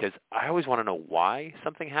age because I always want to know why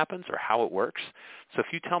something happens or how it works. So if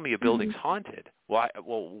you tell me a building's haunted, why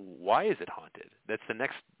is it haunted? That's the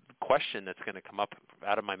next question that's going to come up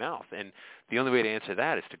out of my mouth. And the only way to answer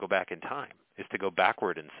that is to go back in time, is to go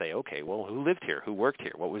backward and say, okay, well, who lived here? Who worked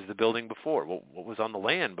here? What was the building before? What was on the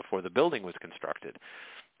land before the building was constructed?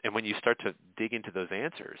 And when you start to dig into those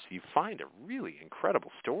answers, you find a really incredible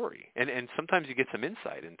story. And sometimes you get some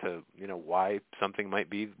insight into, why something might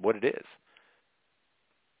be what it is.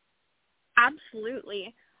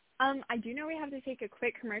 Absolutely. I do know we have to take a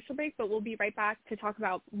quick commercial break, but we'll be right back to talk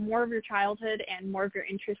about more of your childhood and more of your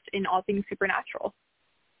interest in all things supernatural.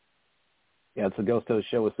 Yeah, it's the Ghost Host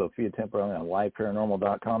Show with Sophia Temperilli on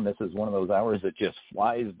liveparanormal.com. This is one of those hours that just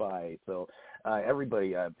flies by. So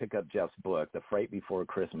everybody pick up Jeff's book, The Fright Before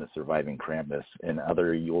Christmas, Surviving Krampus and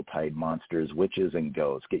Other Yuletide Monsters, Witches, and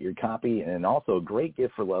Ghosts. Get your copy, and also a great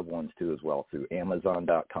gift for loved ones, too, as well, through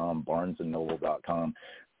Amazon.com, BarnesandNoble.com,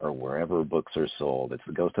 or wherever books are sold. It's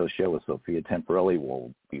the Ghost Host Show with Sophia Temperilli.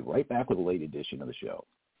 We'll be right back with a late edition of the show.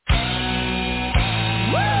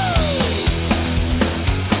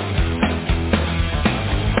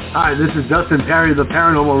 Hi, this is Dustin Perry, the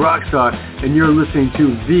Paranormal Rockstar, and you're listening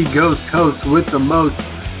to The Ghost Host with the most,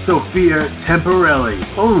 Sophia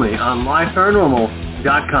Temperilli, only on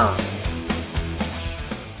LiveParanormal.com.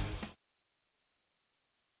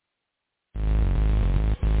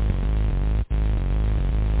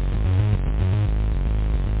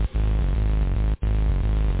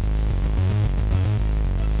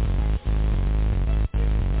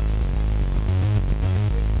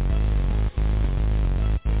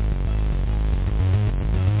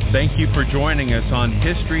 Thank you for joining us on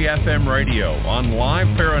History FM Radio on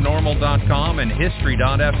LiveParanormal.com and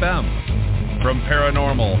History.fm. From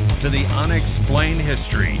paranormal to the unexplained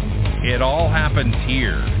history, it all happens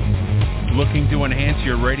here. Looking to enhance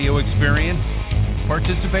your radio experience?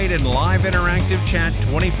 Participate in live interactive chat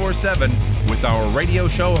 24/7 with our radio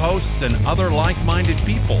show hosts and other like-minded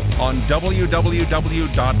people on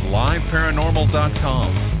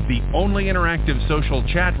www.liveparanormal.com, the only interactive social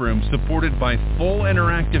chat room supported by full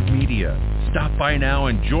interactive media. Stop by now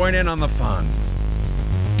and join in on the fun.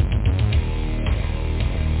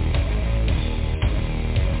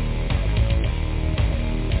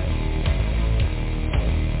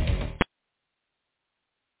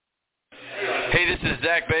 Hey, this is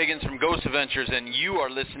Zach Bagans from Ghost Adventures, and you are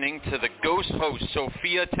listening to the Ghost Host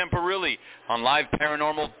Sophia Temperilli on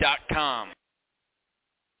LiveParanormal.com.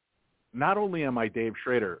 Not only am I Dave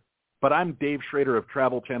Schrader, but I'm Dave Schrader of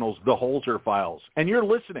Travel Channel's The Holzer Files, and you're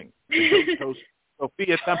listening to Ghost Host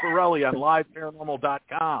Sophia Temperilli on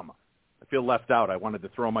LiveParanormal.com. I feel left out. I wanted to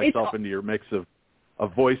throw myself into your mix of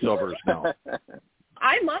voiceovers now.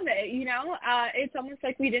 I love it. It's almost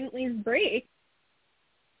like we didn't leave break.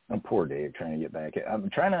 Oh, poor Dave, trying to get back. I'm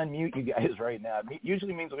trying to unmute you guys right now. It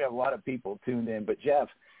usually means we have a lot of people tuned in. But, Jeff,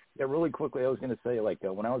 really quickly, I was going to say,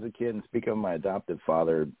 when I was a kid, and speaking of my adoptive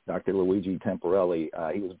father, Dr. Luigi Temperilli,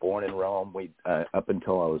 he was born in Rome. Up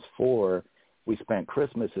until I was 4, we spent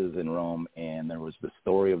Christmases in Rome, and there was the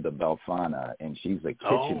story of the Befana, and she's a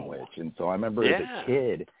kitchen witch. And so I remember as a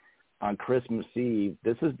kid, on Christmas Eve,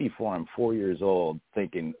 this is before I'm 4 years old,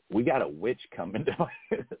 thinking, we got a witch coming to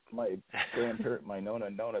my grandparent, my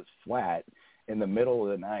Nona's flat in the middle of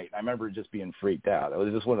the night. I remember just being freaked out. It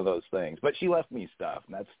was just one of those things. But she left me stuff,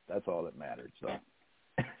 and that's all that mattered.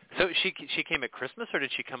 So she came at Christmas, or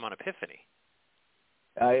did she come on Epiphany?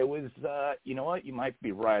 It was, you know what, you might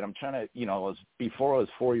be right. I'm trying to, it was before I was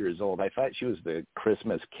 4 years old. I thought she was the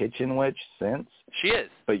Christmas kitchen witch since. She is.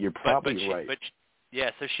 But you're probably right.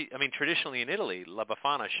 Yeah, so traditionally in Italy, La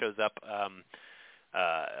Befana shows up on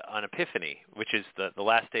Epiphany, which is the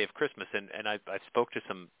last day of Christmas. And I spoke to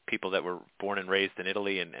some people that were born and raised in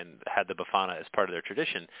Italy and had the Befana as part of their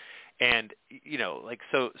tradition. And,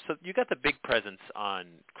 so you got the big presents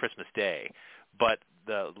on Christmas Day, but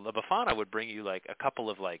the La Befana would bring you, a couple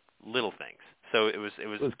of, little things. So it was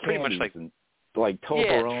pretty much like... Like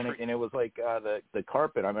Toblerone, and it was like the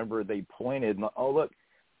carpet. I remember they pointed, oh, look.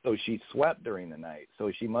 So she swept during the night.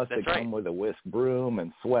 So she must have come with a whisk broom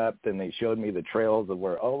and swept, and they showed me the trails of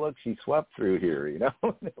where, oh, look, she swept through here, It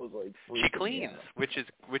was like she cleans, which is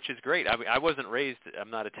great. I mean, I'm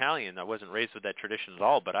not Italian. I wasn't raised with that tradition at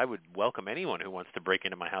all, but I would welcome anyone who wants to break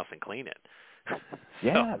into my house and clean it.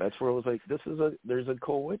 Yeah, that's where it was like, there's a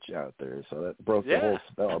cool witch out there. So that broke the whole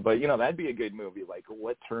spell. But, that'd be a good movie. Like,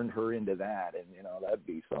 what turned her into that? And, that'd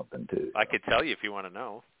be something, too. I could tell you if you want to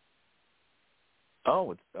know.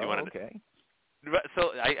 Okay.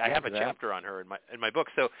 So I have a chapter on her in my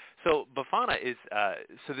book. So Befana is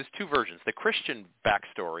so there's two versions. The Christian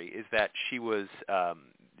backstory is that she was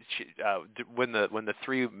when the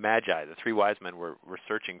three magi, the three wise men were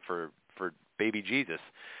searching for baby Jesus.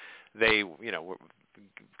 They were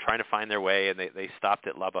trying to find their way, and they stopped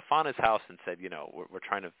at La Befana's house and said, we're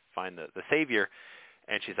trying to find the Savior.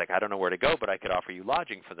 And she's like, I don't know where to go, but I could offer you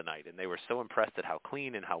lodging for the night. And they were so impressed at how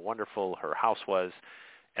clean and how wonderful her house was,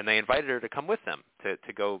 and they invited her to come with them to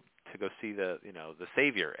go see the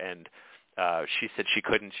Savior. And she said she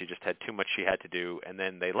couldn't. She just had too much she had to do. And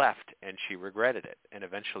then they left, and she regretted it, and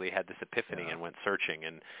eventually had this epiphany and went searching.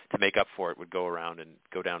 And to make up for it, would go around and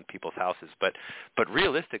go down people's houses. But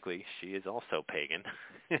realistically, she is also pagan.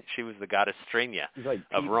 She was the goddess Strenia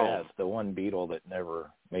of Rome. The one beetle that never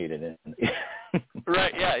made it in.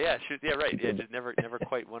 Right, yeah, right. Yeah, just never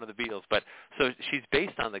quite one of the Beatles. But so she's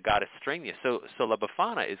based on the goddess Strenia. So La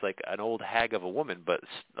Befana is like an old hag of a woman, but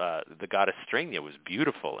the goddess Strenia was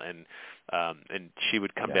beautiful, and she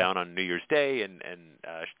would come down on New Year's Day, and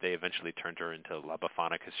they eventually turned her into La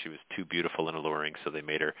Befana because she was too beautiful and alluring. So they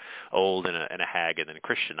made her old and a hag, and then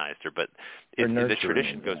Christianized her. But the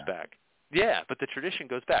tradition goes back. Yeah, but the tradition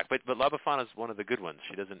goes back. But La Befana is one of the good ones.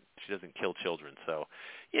 She doesn't kill children. So,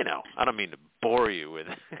 I don't mean to bore you with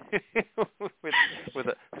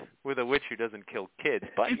with a witch who doesn't kill kids,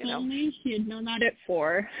 but if only she had known that at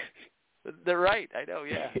 4. They're right. I know.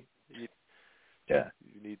 Yeah. You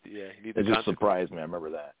need It the just surprised me. I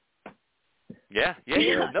remember that. Yeah.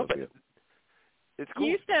 No, but it's cool.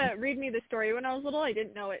 He used to read me the story when I was little. I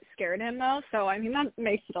didn't know it scared him though, so I mean that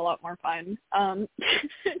makes it a lot more fun.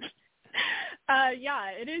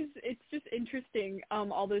 It is. It's just interesting,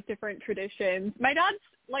 all those different traditions. My dad's,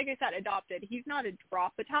 like I said, adopted. He's not a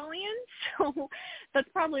drop Italian, so that's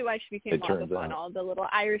probably why she became La Befana, all the little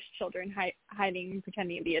Irish children hiding,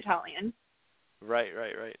 pretending to be Italian. Right.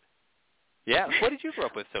 Yeah. What did you grow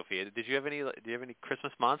up with, Sophia? Do you have any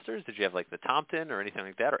Christmas monsters? Did you have like the Tomten or anything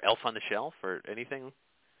like that, or Elf on the Shelf or anything?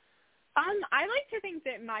 I like to think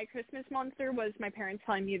that my Christmas monster was my parents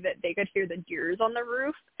telling me that they could hear the deers on the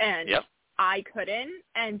roof, and I couldn't,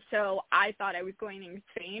 and so I thought I was going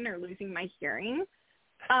insane or losing my hearing.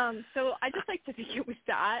 So I just like to think it was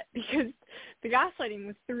that, because the gaslighting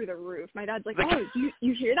was through the roof. My dad's like, oh,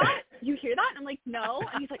 you hear that? You hear that? And I'm like, no.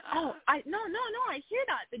 And he's like, oh, no, I hear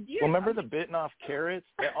that. The deer. Well, remember the bitten off carrots?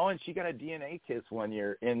 Oh, and she got a DNA kiss one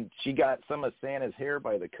year, and she got some of Santa's hair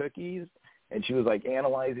by the cookies, and she was like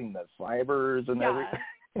analyzing the fibers and everything.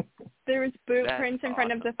 There was boot prints in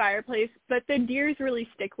front of the fireplace, but the deers really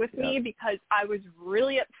stick with me because I was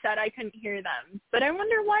really upset I couldn't hear them. But I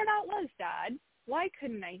wonder why that was, Dad. Why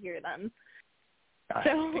couldn't I hear them?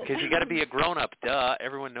 So, because you got to be a grown-up, duh.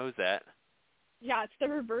 Everyone knows that. Yeah, it's the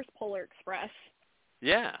reverse Polar Express.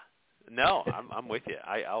 Yeah. No, I'm with you.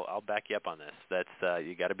 I'll back you up on this. That's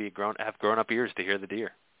you got to be have grown-up ears to hear the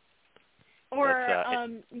deer. Or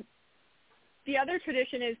the other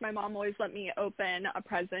tradition is my mom always let me open a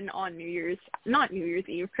present on not New Year's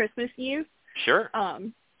Eve, Christmas Eve. Sure.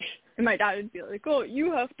 And my dad would be like, oh,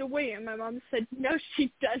 you have to wait. And my mom said, no,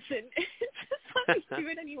 she doesn't. Just let me do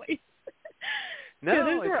it anyway. No, so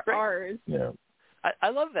those it's are ours. Yeah. I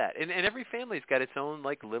love that. And every family's got its own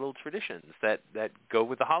like little traditions that go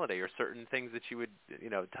with the holiday, or certain things that you would,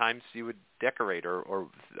 times you would decorate or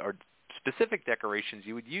specific decorations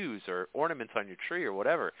you would use, or ornaments on your tree or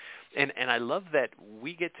whatever. And I love that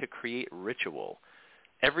we get to create ritual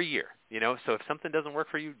every year, so if something doesn't work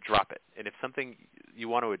for you, drop it. And if something you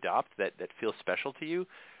want to adopt that feels special to you,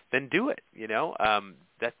 then do it,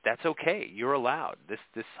 that's okay. You're allowed.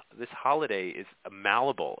 This holiday is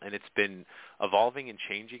malleable, and it's been evolving and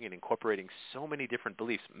changing and incorporating so many different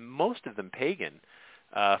beliefs, most of them pagan,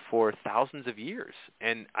 for thousands of years.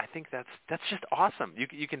 And I think that's just awesome.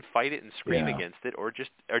 You can fight it and scream against it, or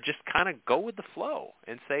just kind of go with the flow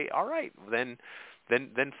and say, all right, then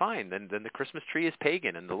fine. Then the Christmas tree is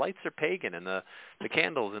pagan, and the lights are pagan, and the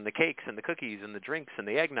candles and the cakes and the cookies and the drinks and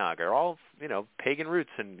the eggnog are all pagan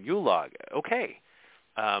roots and Yule log. Okay.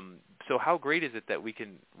 So how great is it that we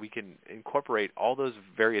can incorporate all those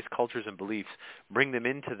various cultures and beliefs, bring them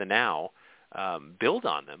into the now, build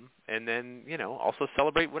on them, and then also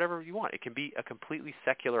celebrate whatever you want. It can be a completely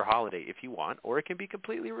secular holiday if you want, or it can be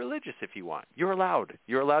completely religious if you want. You're allowed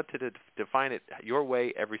to define it your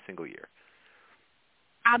way every single year.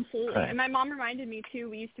 Absolutely. Right. And my mom reminded me too,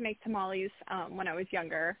 we used to make tamales when I was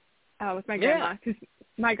younger with my grandma, because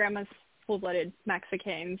my grandma's full-blooded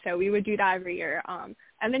Mexican, so we would do that every year.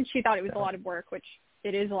 And then she thought it was a lot of work, which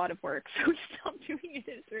it is a lot of work, so we stopped doing it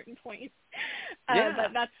at a certain point.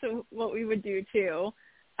 But that's what we would do too.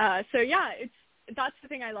 That's the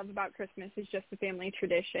thing I love about Christmas, is just the family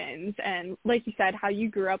traditions, and like you said, how you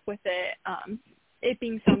grew up with it. It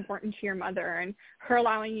being so important to your mother, and her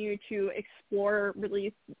allowing you to explore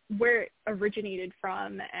really where it originated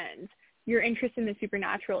from, and your interest in the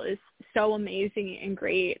supernatural is so amazing and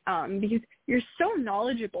great, because you're so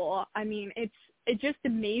knowledgeable. I mean, it just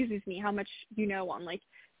amazes me how much you know on like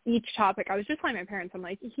each topic. I was just telling my parents, I'm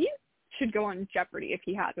like, he should go on Jeopardy if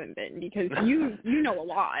he hasn't been, because you know a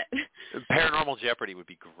lot. Paranormal Jeopardy would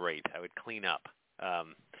be great. I would clean up.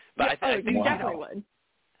 But I think you definitely would.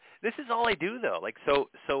 This is all I do, though. Like, so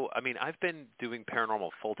I mean, I've been doing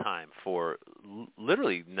paranormal full time for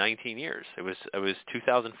literally 19 years. It was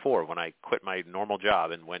 2004 when I quit my normal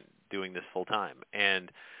job and went doing this full time.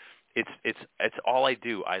 And it's all I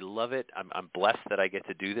do. I love it. I'm blessed that I get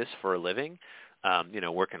to do this for a living.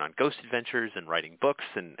 working on Ghost Adventures and writing books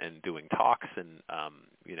and doing talks and,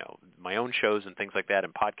 my own shows and things like that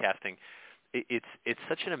and podcasting. It's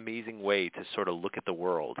such an amazing way to sort of look at the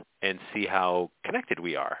world and see how connected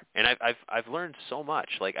we are. And I've learned so much.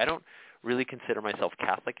 Like, I don't really consider myself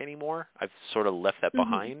Catholic anymore. I've sort of left that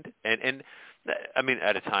behind. And I mean,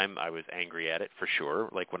 at a time I was angry at it for sure.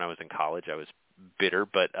 Like when I was in college, I was bitter,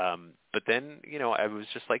 but then, I was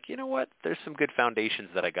just like, you know what? There's some good foundations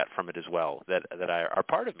that I got from it as well that are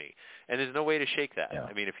part of me. And there's no way to shake that. Yeah.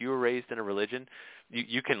 I mean, if you were raised in a religion,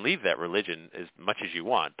 you can leave that religion as much as you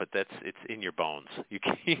want, but it's in your bones. You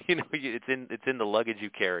can, it's in the luggage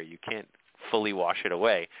you carry. You can't fully wash it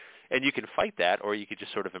away. And you can fight that, or you could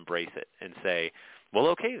just sort of embrace it and say, well,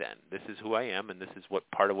 okay then, this is who I am, and this is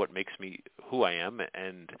part of what makes me who I am,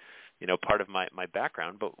 and part of my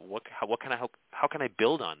background. But how can I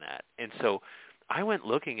build on that? And so I went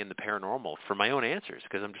looking in the paranormal for my own answers,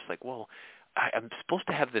 because I'm just like, well, I'm supposed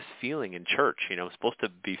to have this feeling in church, I'm supposed to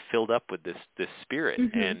be filled up with this spirit,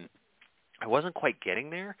 and I wasn't quite getting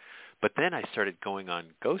there. But then I started going on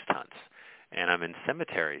ghost hunts. And I'm in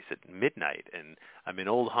cemeteries at midnight, and I'm in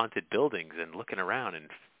old haunted buildings and looking around and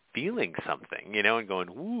feeling something, and going,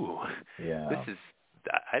 ooh,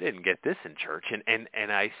 I didn't get this in church.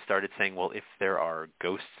 And I started saying, well, if there are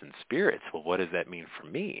ghosts and spirits, well, what does that mean for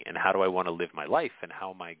me? And how do I want to live my life? And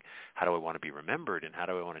how do I want to be remembered? And how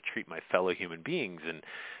do I want to treat my fellow human beings? And,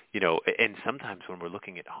 and sometimes when we're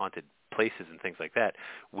looking at haunted places and things like that,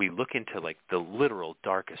 we look into like the literal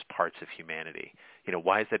darkest parts of humanity.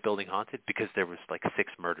 Why is that building haunted? Because there was like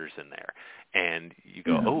 6 murders in there. And you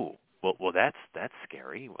go, oh, well, that's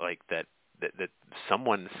scary. Like that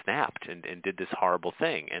someone snapped and did this horrible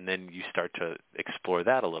thing. And then you start to explore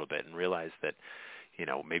that a little bit and realize that,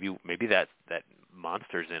 maybe that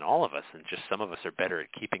monster's in all of us, and just some of us are better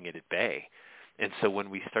at keeping it at bay. And so when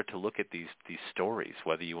we start to look at these stories,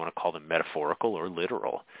 whether you want to call them metaphorical or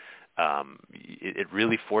literal, it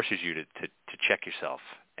really forces you to check yourself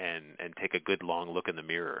and take a good long look in the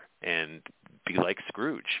mirror and be like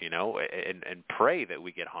Scrooge, and pray that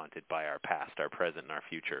we get haunted by our past, our present, and our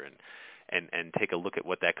future, and take a look at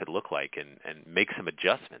what that could look like and make some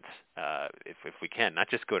adjustments if we can. Not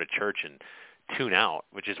just go to church and tune out,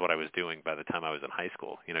 which is what I was doing by the time I was in high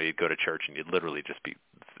school. You'd go to church and you'd literally just be,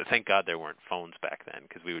 thank God there weren't phones back then,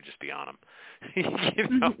 because we would just be on them.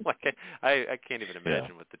 Like I can't even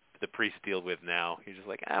imagine what the priests deal with now. He's just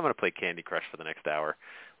like, I'm going to play Candy Crush for the next hour.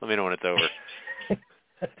 Let me know when it's over.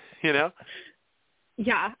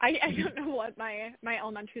 Yeah, I don't know what my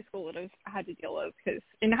elementary school would have had to deal with, because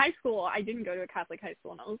in high school, I didn't go to a Catholic high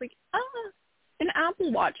school, and I was like, an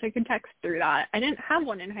Apple Watch, I could text through that. I didn't have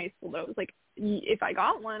one in high school, though. It was like, if I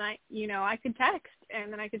got one, I could text,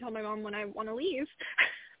 and then I could tell my mom when I want to leave.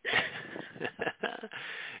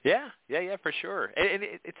 Yeah, for sure. And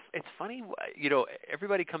it's funny,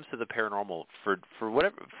 everybody comes to the paranormal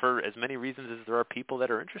for as many reasons as there are people that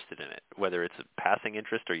are interested in it, whether it's a passing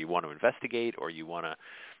interest or you want to investigate or you want to,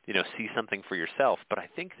 see something for yourself. But I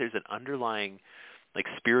think there's an underlying, like,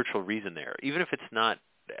 spiritual reason there, even if it's not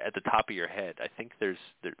at the top of your head. I think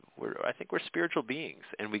we're spiritual beings,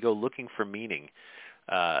 and we go looking for meaning.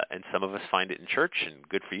 And some of us find it in church, and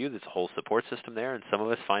good for you, there's a whole support system there. And some of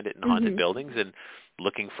us find it in haunted buildings and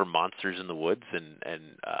looking for monsters in the woods and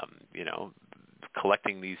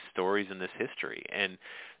collecting these stories and this history. And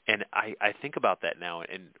I think about that now,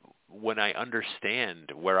 and when I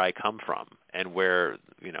understand where I come from and where,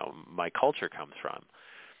 my culture comes from,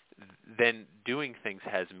 then doing things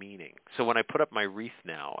has meaning. So when I put up my wreath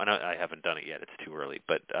now, and I haven't done it yet, it's too early,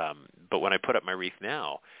 but when I put up my wreath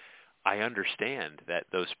now, I understand that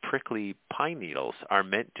those prickly pine needles are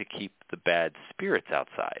meant to keep the bad spirits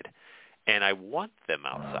outside. And I want them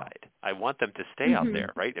outside. I want them to stay out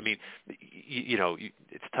there, right? I mean,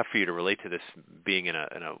 it's tough for you to relate to this being in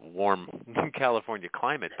a warm California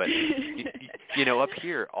climate, but, up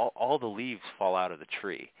here, all the leaves fall out of the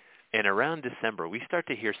tree. And around December, we start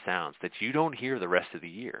to hear sounds that you don't hear the rest of the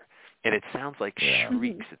year. And it sounds like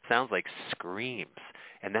shrieks. It sounds like screams.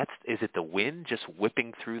 And is it the wind just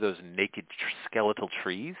whipping through those naked skeletal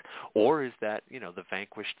trees? Or is that, the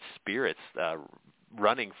vanquished spirits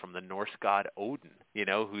running from the Norse god Odin,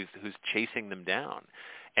 who's chasing them down?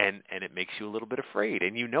 And it makes you a little bit afraid.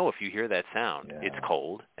 And if you hear that sound, it's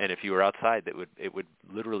cold. And if you were outside, it would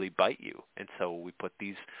literally bite you. And so we put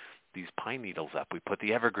these pine needles up, we put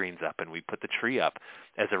the evergreens up, and we put the tree up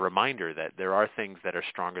as a reminder that there are things that are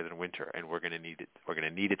stronger than winter, and we're going to need it. We're going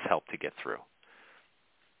to need its help to get through.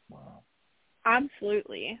 Wow.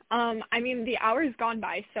 Absolutely. The hour's gone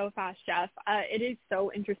by so fast, Jeff. It is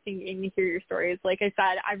so interesting getting to hear your stories. Like I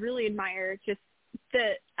said, I really admire just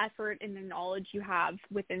the effort and the knowledge you have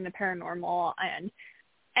within the paranormal and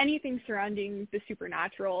anything surrounding the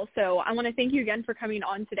supernatural. So I want to thank you again for coming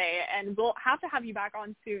on today, and we'll have to have you back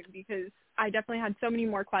on soon because I definitely had so many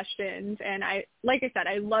more questions, and like I said,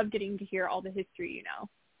 I love getting to hear all the history, you know.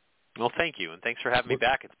 Well, thank you, and thanks for having me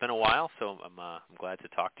back. It's been a while, so I'm glad to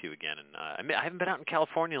talk to you again. And I haven't been out in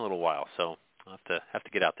California in a little while, so I'll have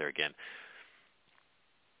to get out there again.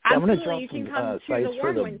 Absolutely, you can come to the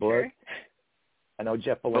warm winter. Book. I know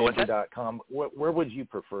JeffBelanger.com. Where would you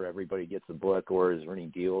prefer everybody gets the book, or is there any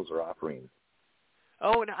deals or offerings?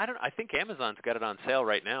 Oh, no, I think Amazon's got it on sale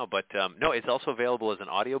right now, but no, it's also available as an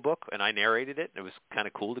audiobook, and I narrated it. It was kind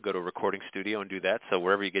of cool to go to a recording studio and do that. So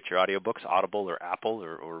wherever you get your audiobooks, Audible or Apple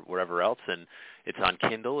or wherever else, and it's on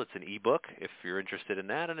Kindle. It's an ebook if you're interested in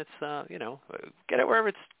that, and it's get it wherever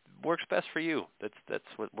it works best for you. That's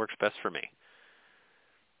what works best for me.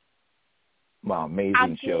 Wow, amazing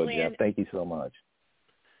Absolutely. Show, Jeff. Thank you so much.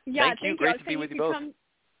 Yeah, thank you. Great to be with you both.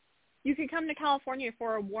 You could come to California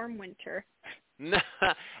for a warm winter.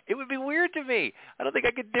 It would be weird to me. I don't think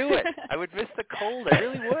I could do it. I would miss the cold. I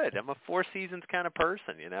really would. I'm a Four Seasons kind of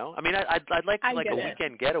person, you know. I mean, I'd like a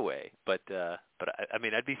weekend getaway, but I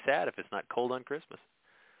mean, I'd be sad if it's not cold on Christmas.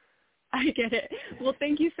 I get it. Well,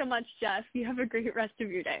 thank you so much, Jeff. You have a great rest of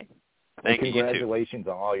your day. Thank you. Congratulations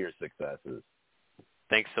on all your successes.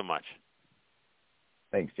 Thanks so much.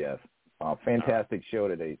 Thanks, Jeff. Fantastic show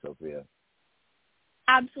today, Sophia.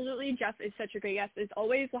 Absolutely. Jeff is such a great guest. As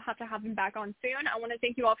always, we'll have to have him back on soon. I want to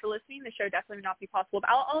thank you all for listening. The show definitely would not be possible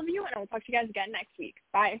without all of you, and I will talk to you guys again next week.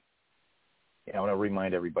 Bye. Yeah, I want to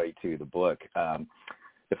remind everybody, too, the book, The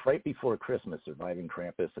Fright Before Christmas, Surviving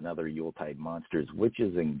Krampus and Other Yuletide Monsters,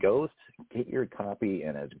 Witches and Ghosts. Get your copy,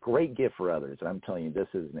 and it's a great gift for others. And I'm telling you, this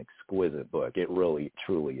is an exquisite book. It really,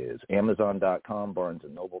 truly is. Amazon.com,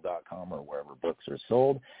 BarnesandNoble.com, or wherever books are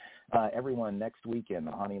sold. Everyone, next weekend,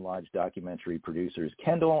 the Haunting Lodge documentary producers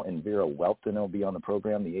Kendall and Vera Welton will be on the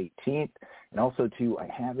program the 18th. And also, too, I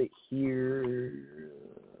have it here.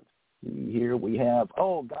 Here we have,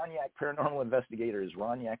 Gonyak Paranormal Investigators,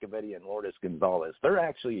 Ron Iacovetti and Lourdes Gonzalez. They're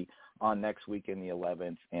actually on next weekend, the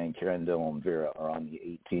 11th, and Kendall and Vera are on the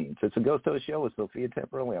 18th. So it's a Ghost Host Show with Sophia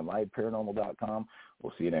Temperilli on liveparanormal.com.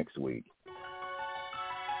 We'll see you next week.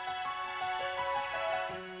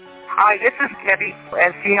 Hi, this is Debbie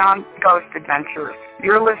at Xenon Ghost Adventures.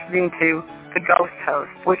 You're listening to The Ghost Host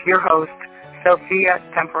with your host, Sophia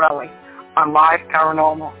Temperilli, on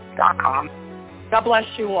liveparanormal.com. God bless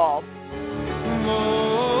you all.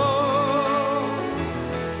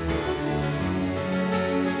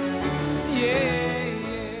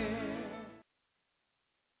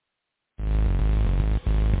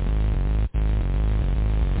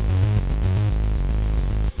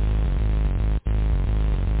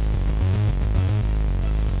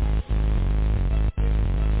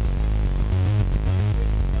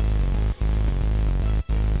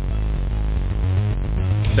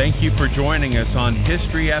 Thank you for joining us on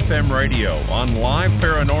History FM Radio on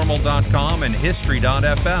liveparanormal.com and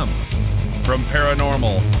history.fm. From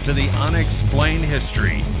paranormal to the unexplained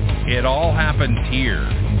history, it all happens here.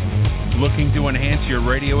 Looking to enhance your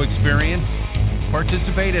radio experience?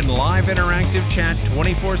 Participate in live interactive chat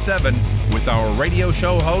 24/7 with our radio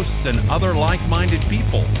show hosts and other like-minded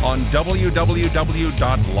people on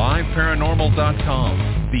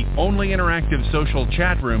www.liveparanormal.com, the only interactive social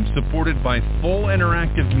chat room supported by full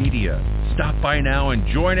interactive media. Stop by now and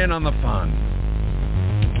join in on the fun.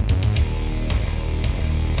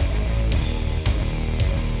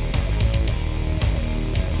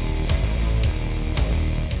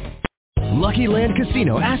 Lucky Land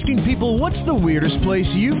Casino, asking people, what's the weirdest place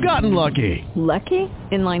you've gotten lucky? Lucky?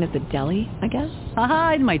 In line at the deli, I guess?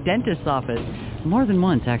 Aha, in my dentist's office. More than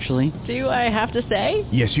once, actually. Do I have to say?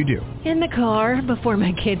 Yes, you do. In the car before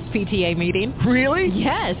my kids' PTA meeting. Really?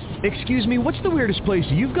 Yes. Excuse me, what's the weirdest place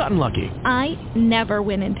you've gotten lucky? I never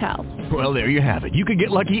win and tell. Well, there you have it. You can get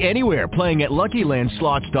lucky anywhere, playing at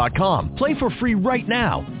LuckyLandSlots.com. Play for free right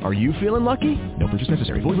now. Are you feeling lucky? No purchase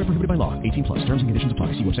necessary. Void where prohibited by law. 18+. Terms and conditions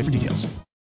apply. See website for details.